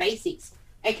down to the basics.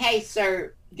 Okay, so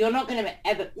you're not going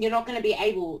to be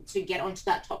able to get onto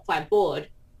that top 5 board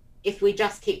if we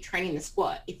just keep training the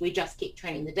squat, if we just keep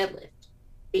training the deadlift,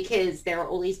 because there are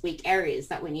all these weak areas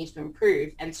that we need to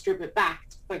improve and strip it back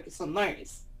to focus on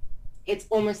those. It's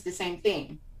almost the same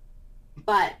thing.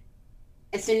 But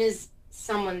as soon as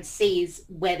someone sees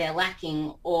where they're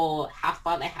lacking or how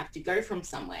far they have to go from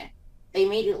somewhere, they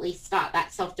immediately start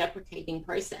that self-deprecating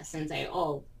process and say,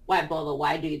 oh, why bother?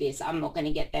 Why do this? I'm not going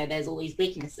to get there. There's all these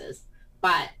weaknesses.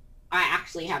 But I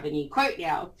actually have a new quote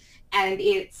now, and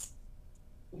it's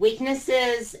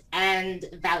weaknesses and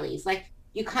valleys. Like,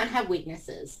 you can't have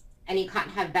weaknesses and you can't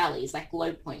have valleys, like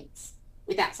low points,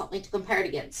 without something to compare it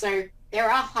against. So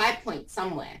there are high points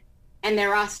somewhere and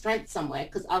there are strengths somewhere,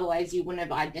 because otherwise you wouldn't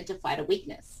have identified a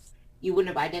weakness. You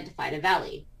wouldn't have identified a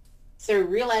valley. So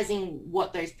realizing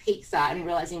what those peaks are and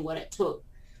realizing what it took.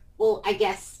 Well, I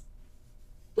guess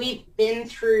we've been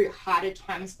through harder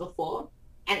times before,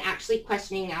 and actually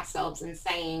questioning ourselves and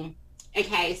saying,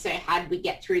 okay, so how did we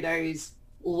get through those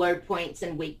low points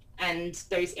and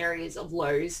those areas of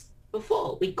lows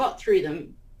before? We got through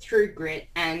them through grit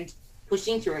and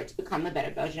pushing through it to become a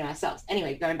better version of ourselves.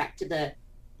 Anyway, going back to the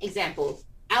example,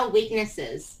 our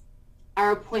weaknesses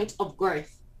are a point of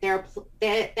growth. They're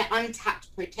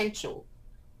untapped potential.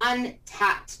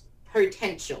 Untapped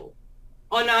potential.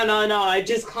 Oh, no, I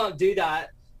just can't do that.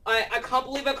 I can't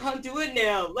believe I can't do it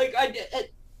now. Like,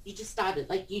 you just started.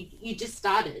 Like, you just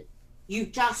started. You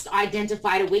just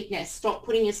identified a weakness. Stop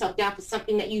putting yourself down for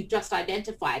something that you just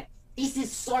identified. This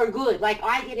is so good. Like,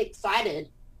 I get excited.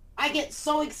 I get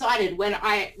so excited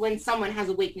when someone has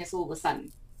a weakness all of a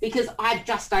sudden, because I've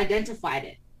just identified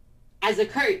it. As a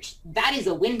coach, that is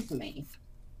a win for me.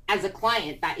 As a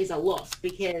client, that is a loss,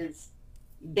 because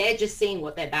they're just seeing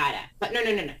what they're bad at. But no.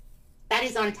 That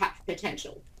is untapped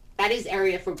potential. That is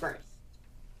area for growth.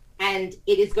 And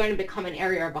it is going to become an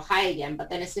area of a high again. But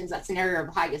then as soon as that's an area of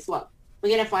a high, guess what? We're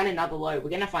going to find another low. We're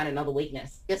going to find another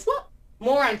weakness. Guess what?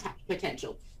 More untapped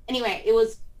potential. Anyway, it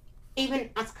was even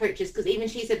us coaches, because even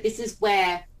she said, this is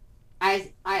where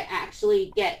I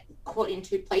actually get caught in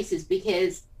two places,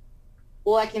 because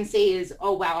all I can see is,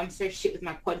 oh, wow, I'm so shit with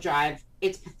my quad drive.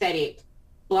 It's pathetic.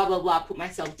 Blah, blah, blah. Put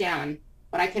myself down.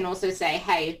 But I can also say,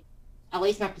 hey, at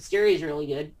least my posterior is really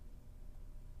good,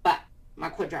 but my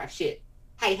quad drive shit.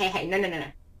 Hey, no.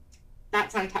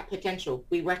 That's untapped potential.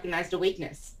 We recognized a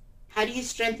weakness. How do you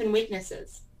strengthen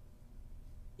weaknesses?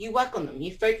 You work on them,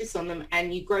 you focus on them,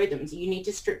 and you grow them. So you need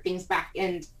to strip things back.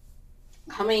 And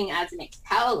coming as an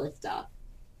ex-powerlifter,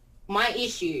 my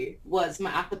issue was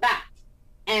my upper back.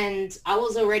 And I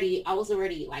was already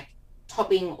like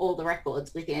topping all the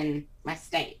records within my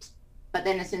state. But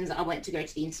then as soon as I went to go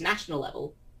to the international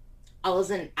level, I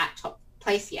wasn't at top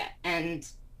place yet. And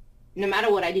no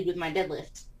matter what I did with my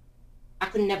deadlift, I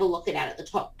could never lock it out at the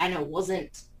top. And it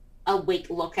wasn't a weak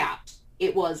lockout.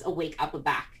 It was a weak upper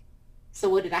back. So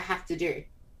what did I have to do?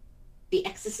 The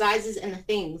exercises and the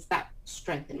things that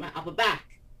strengthened my upper back.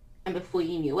 And before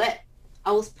you knew it,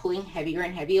 I was pulling heavier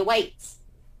and heavier weights.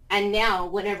 And now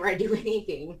whenever I do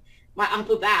anything, my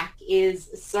upper back is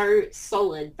so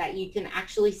solid that you can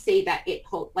actually see that it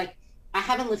holds. Like, I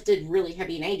haven't lifted really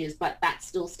heavy in ages, but that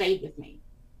still stayed with me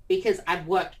because I've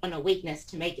worked on a weakness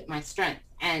to make it my strength.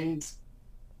 And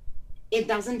it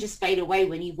doesn't just fade away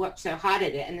when you've worked so hard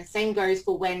at it. And the same goes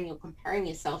for when you're comparing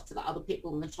yourself to the other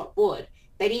people on the top board.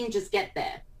 They didn't just get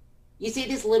there. You see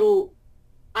this little,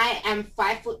 I am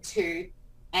 5'2",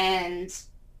 and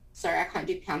sorry, I can't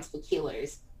do pounds for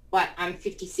kilos, but I'm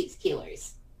 56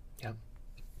 kilos. Yep.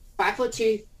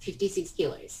 5'2", 56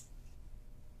 kilos.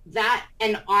 That,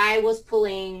 and I was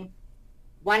pulling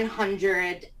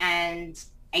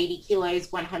 180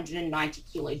 kilos, 190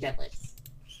 kilo deadlifts.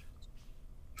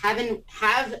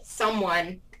 Have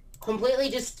someone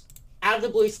completely just out of the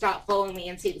blue start following me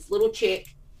and see this little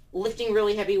chick lifting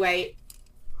really heavy weight.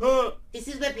 This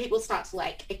is where people start to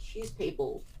like accuse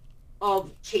people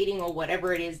of cheating or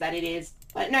whatever it is that it is.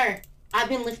 But no, I've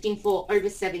been lifting for over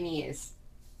 7 years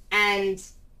and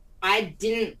I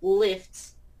didn't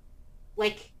lift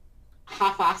like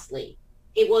half-assedly.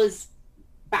 It was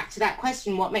back to that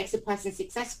question, what makes a person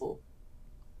successful?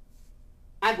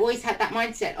 I've always had that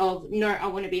mindset of, no, I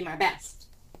want to be my best.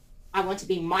 I want to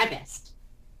be my best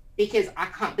because I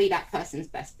can't be that person's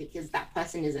best because that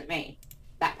person isn't me.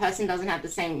 That person doesn't have the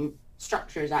same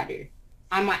structure as I do.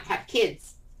 I might have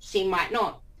kids. She might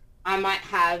not. I might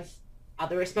have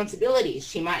other responsibilities.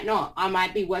 She might not. I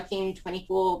might be working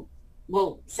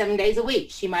 7 days a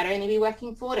week. She might only be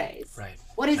working 4 days. Right.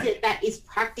 What is it that is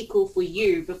practical for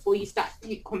you before you start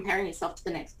comparing yourself to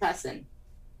the next person?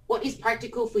 What is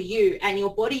practical for you and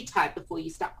your body type before you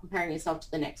start comparing yourself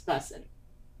to the next person?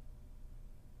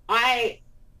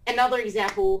 Another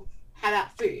example, how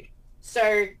about food?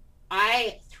 So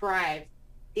I thrive.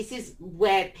 This is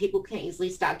where people can easily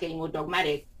start getting more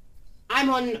dogmatic. I'm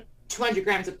on 200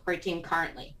 grams of protein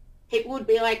currently. People would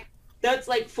be like, that's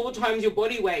like 4 times your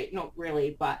body weight. Not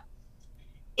really, but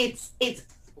it's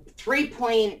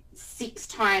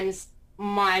 3.6 times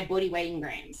my body weight in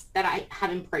grams that I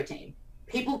have in protein.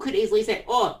 People could easily say,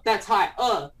 oh, that's high.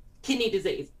 Oh, kidney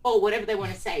disease or whatever they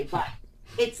want to say. But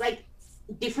it's like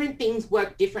different things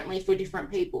work differently for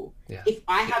different people. Yeah. If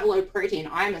I have low protein,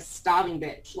 I'm a starving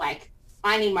bitch. Like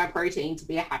I need my protein to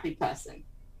be a happy person.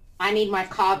 I need my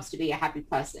carbs to be a happy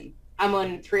person. I'm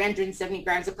on 370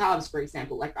 grams of carbs, for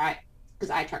example, because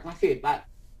I track my food, but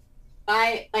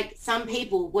some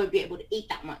people won't be able to eat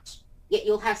that much. Yet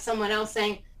you'll have someone else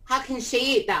saying, how can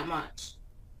she eat that much?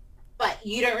 But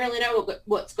you don't really know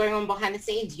what's going on behind the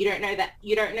scenes. You don't know that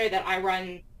I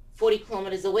run 40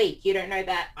 kilometers a week. You don't know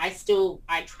that I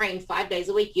train 5 days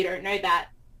a week. You don't know that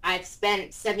I've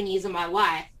spent 7 years of my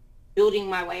life building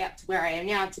my way up to where I am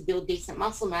now to build decent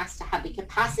muscle mass, to have the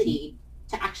capacity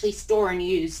to actually store and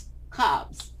use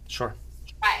carbs. Sure.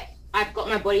 I've got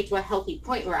my body to a healthy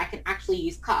point where I can actually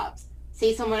use carbs.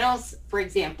 See someone else, for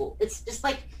example. It's just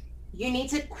like you need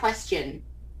to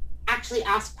actually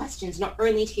ask questions, not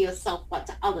only to yourself, but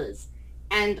to others.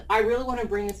 And I really want to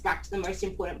bring this back to the most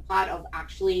important part of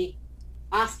actually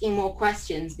asking more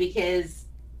questions, because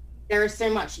there is so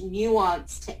much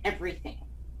nuance to everything.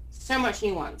 So much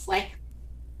nuance. Like,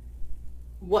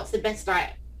 what's the best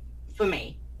diet for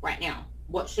me right now?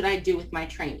 What should I do with my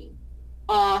training?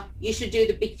 You should do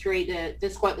the big 3, the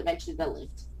squat, the bench, the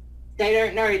deadlift. They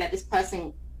don't know that this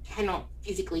person cannot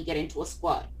physically get into a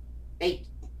squat. They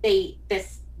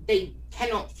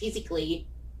cannot physically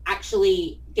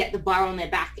actually get the bar on their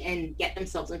back and get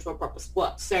themselves into a proper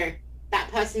squat. So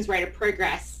that person's rate of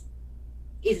progress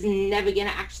is never going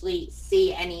to actually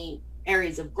see any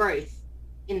areas of growth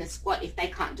in the squat if they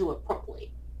can't do it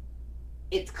properly.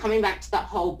 It's coming back to that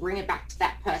whole, bring it back to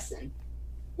that person.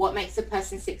 What makes a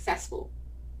person successful?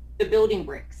 The building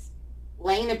bricks,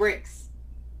 laying the bricks,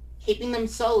 keeping them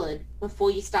solid before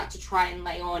you start to try and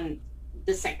lay on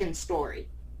the second story.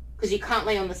 Because you can't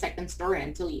lay on the second story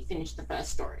until you finish the first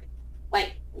story.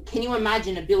 Like, can you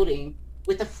imagine a building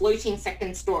with a floating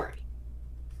second story?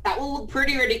 That will look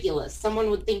pretty ridiculous.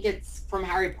 Someone would think it's from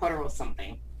Harry Potter or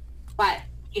something. But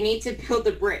you need to build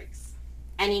the bricks,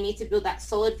 and you need to build that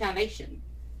solid foundation.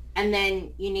 And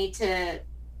then you need to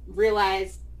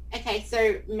realize, okay,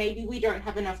 so maybe we don't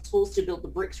have enough tools to build the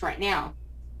bricks right now.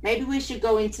 Maybe we should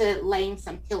go into laying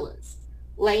some pillars,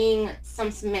 laying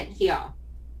some cement here.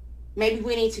 Maybe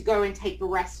we need to go and take a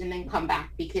rest and then come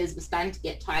back because we're starting to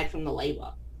get tired from the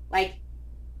labor. Like,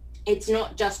 it's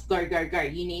not just go, go, go.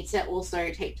 You need to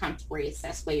also take time to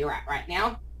reassess where you're at right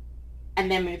now and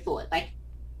then move forward. Like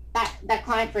that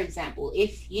client, for example,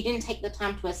 if you didn't take the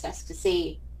time to assess to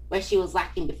see where she was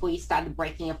lacking before you started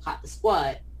breaking apart the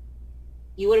squat,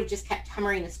 you would have just kept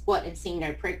hammering the squat and seeing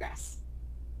no progress.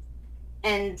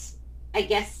 And I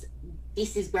guess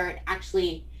this is where it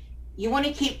actually, you want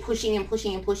to keep pushing and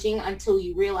pushing and pushing until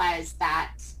you realize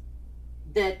that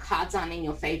the cards aren't in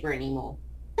your favor anymore.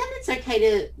 Then it's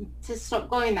okay to stop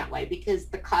going that way because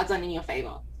the cards aren't in your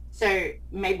favor. So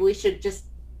maybe we should just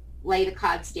lay the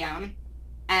cards down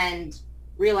and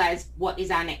realize what is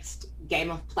our next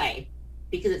game of play,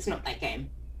 because it's not that game,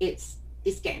 it's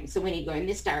this game. So we need to go in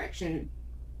this direction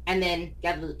and then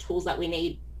gather the tools that we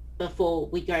need before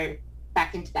we go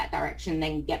back into that direction,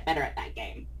 then get better at that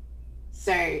game.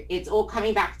 So it's all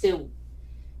coming back to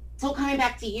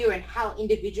you and how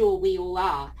individual we all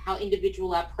are, how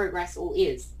individual our progress all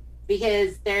is.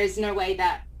 Because there's no way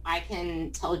that I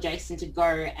can tell Jason to go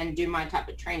and do my type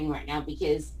of training right now,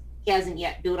 because he hasn't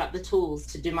yet built up the tools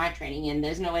to do my training, and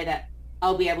there's no way that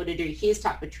I'll be able to do his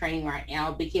type of training right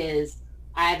now because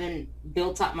I haven't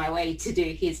built up my way to do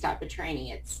his type of training.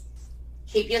 It's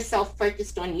keep yourself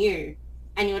focused on you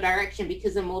and your direction,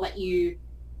 because the more that you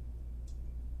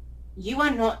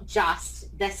are not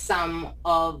just the sum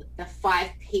of the 5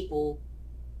 people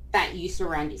that you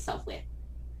surround yourself with,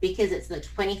 because it's the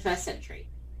 21st century.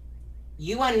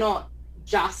 You are not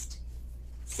just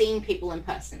seeing people in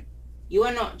person. You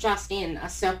are not just in a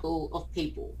circle of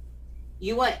people.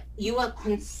 You are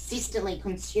consistently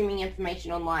consuming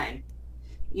information online.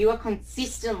 You are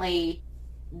consistently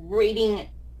reading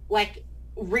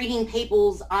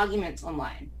people's arguments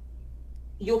online.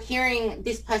 You're hearing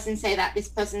this person say that, this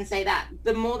person say that.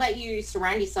 The more that you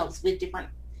surround yourselves with different,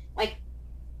 like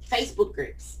Facebook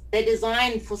groups, they're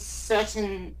designed for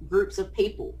certain groups of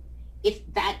people. If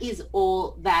that is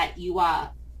all that you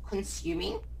are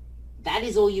consuming, that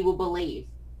is all you will believe.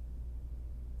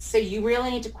 So you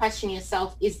really need to question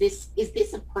yourself, is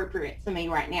this appropriate for me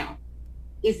right now?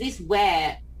 Is this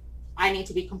where I need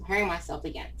to be comparing myself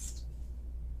against?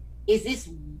 Is this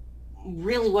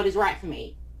really what is right for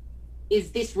me?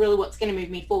 Is this really what's going to move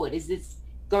me forward? Is this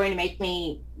going to make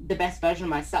me the best version of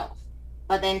myself?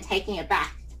 But then taking it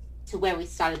back to where we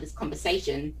started this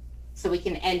conversation so we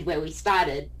can end where we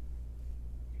started.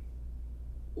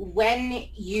 When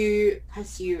you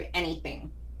pursue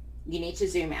anything, you need to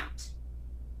zoom out,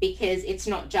 because it's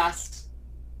not just,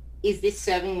 is this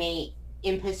serving me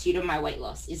in pursuit of my weight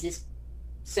loss? Is this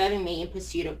serving me in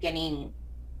pursuit of getting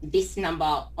this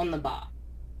number on the bar?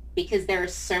 Because there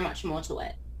is so much more to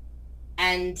it.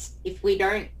 And if we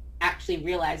don't actually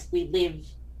realize we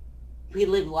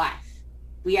live life,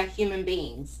 we are human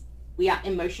beings, we are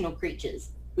emotional creatures,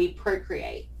 we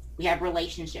procreate, we have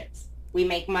relationships, we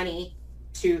make money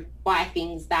to buy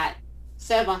things that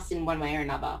serve us in one way or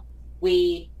another.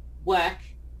 We work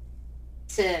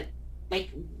to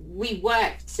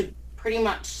pretty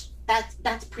much,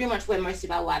 that's pretty much where most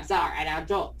of our lives are, at our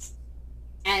jobs.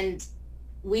 And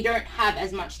we don't have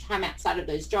as much time outside of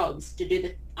those jobs to do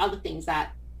the other things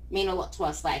that mean a lot to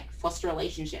us, like foster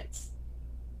relationships,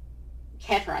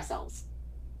 care for ourselves,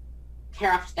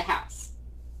 care after the house,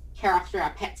 care after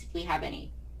our pets if we have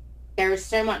any. There is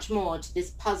so much more to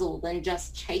this puzzle than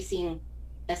just chasing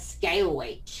a scale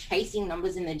weight, chasing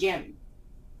numbers in the gym.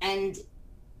 And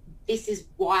this is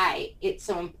why it's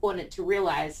so important to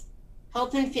realize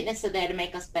health and fitness are there to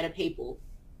make us better people.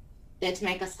 They're to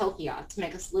make us healthier, to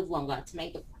make us live longer, to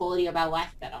make the quality of our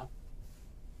life better.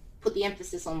 Put the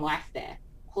emphasis on life there,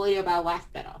 quality of our life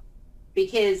better.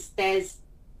 Because there's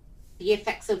the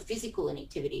effects of physical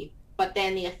inactivity, but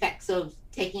then the effects of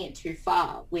taking it too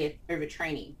far with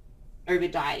overtraining, over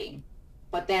dieting,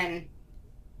 but then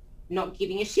not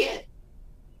giving a shit,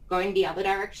 going the other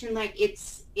direction. Like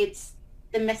it's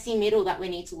the messy middle that we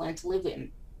need to learn to live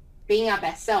in. Being our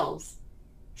best selves,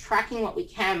 tracking what we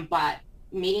can, but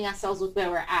meeting ourselves with where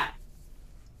we're at.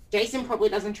 Jason probably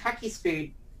doesn't track his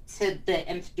food to the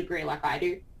nth degree like I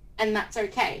do, and that's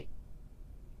okay.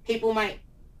 People might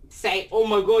say, oh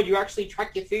my God, you actually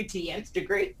track your food to the nth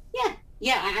degree.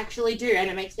 Yeah, I actually do, and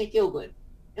it makes me feel good.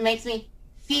 It makes me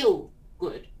feel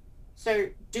good. So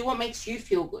do what makes you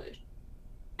feel good,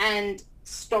 and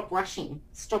stop rushing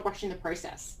the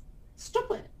process.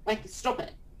 Stop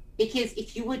it. Because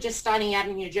if you were just starting out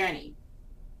in your journey,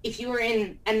 if you were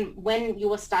and when you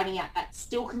were starting out, that's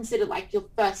still considered like your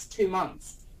first 2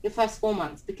 months, your first 4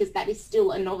 months, because that is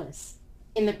still a novice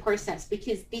in the process,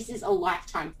 because this is a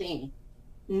lifetime thing,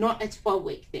 not a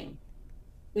 12-week thing,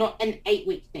 not an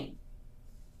 8-week thing.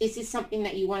 This is something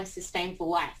that you want to sustain for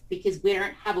life, because we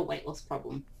don't have a weight loss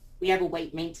problem. We have a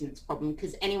weight maintenance problem,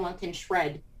 because anyone can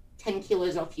shred 10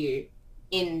 kilos off you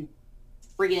in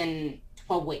friggin'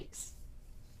 12 weeks.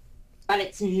 But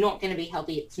it's not going to be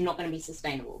healthy. It's not going to be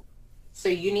sustainable. So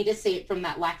you need to see it from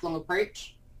that lifelong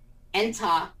approach.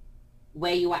 Enter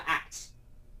where you are at.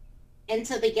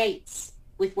 Enter the gates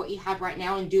with what you have right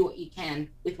now and do what you can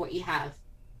with what you have.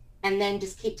 And then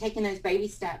just keep taking those baby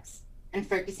steps and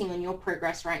focusing on your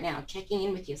progress right now, checking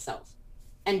in with yourself.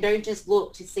 And don't just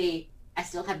look to see, I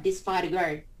still have this far to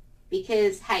go,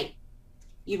 because, hey,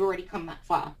 you've already come that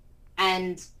far.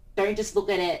 And don't just look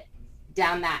at it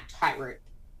down that tightrope.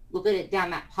 Look at it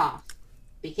down that path,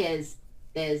 because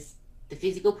there's the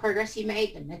physical progress you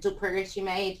made, the mental progress you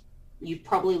made. You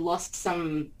probably lost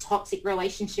some toxic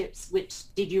relationships,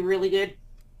 which did you really good.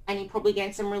 And you probably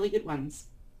gained some really good ones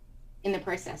in the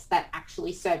process that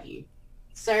actually serve you.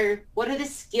 So what are the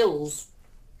skills?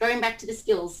 Going back to the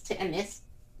skills to end this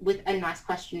with a nice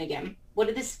question again. What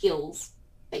are the skills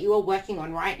that you are working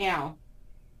on right now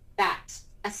that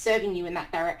are serving you in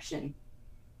that direction?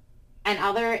 And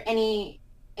are there any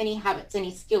habits,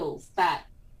 any skills that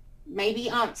maybe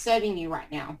aren't serving you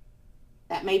right now,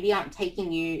 that maybe aren't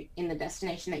taking you in the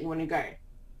destination that you want to go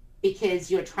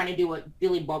because you're trying to do what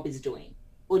Billy Bob is doing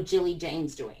or Jilly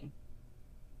Jane's doing?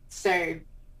 So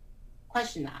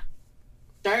question that.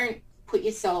 Don't put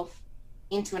yourself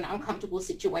into an uncomfortable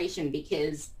situation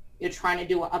because you're trying to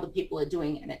do what other people are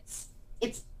doing, and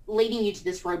it's leading you to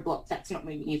this roadblock that's not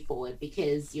moving you forward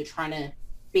because you're trying to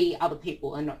be other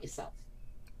people and not yourself.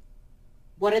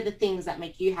 What are the things that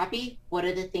make you happy? What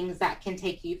are the things that can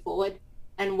take you forward?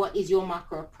 And what is your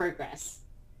marker of progress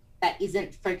that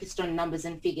isn't focused on numbers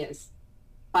and figures,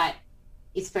 but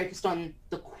is focused on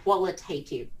the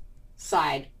qualitative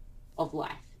side of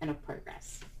life and of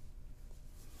progress?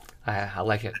 I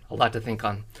like it. A lot to think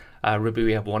on. Ruby,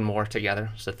 we have one more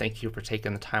together, so thank you for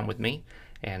taking the time with me.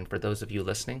 And for those of you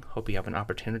listening, hope you have an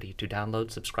opportunity to download,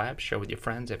 subscribe, share with your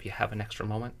friends. If you have an extra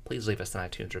moment, please leave us an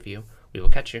iTunes review. We will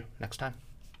catch you next time.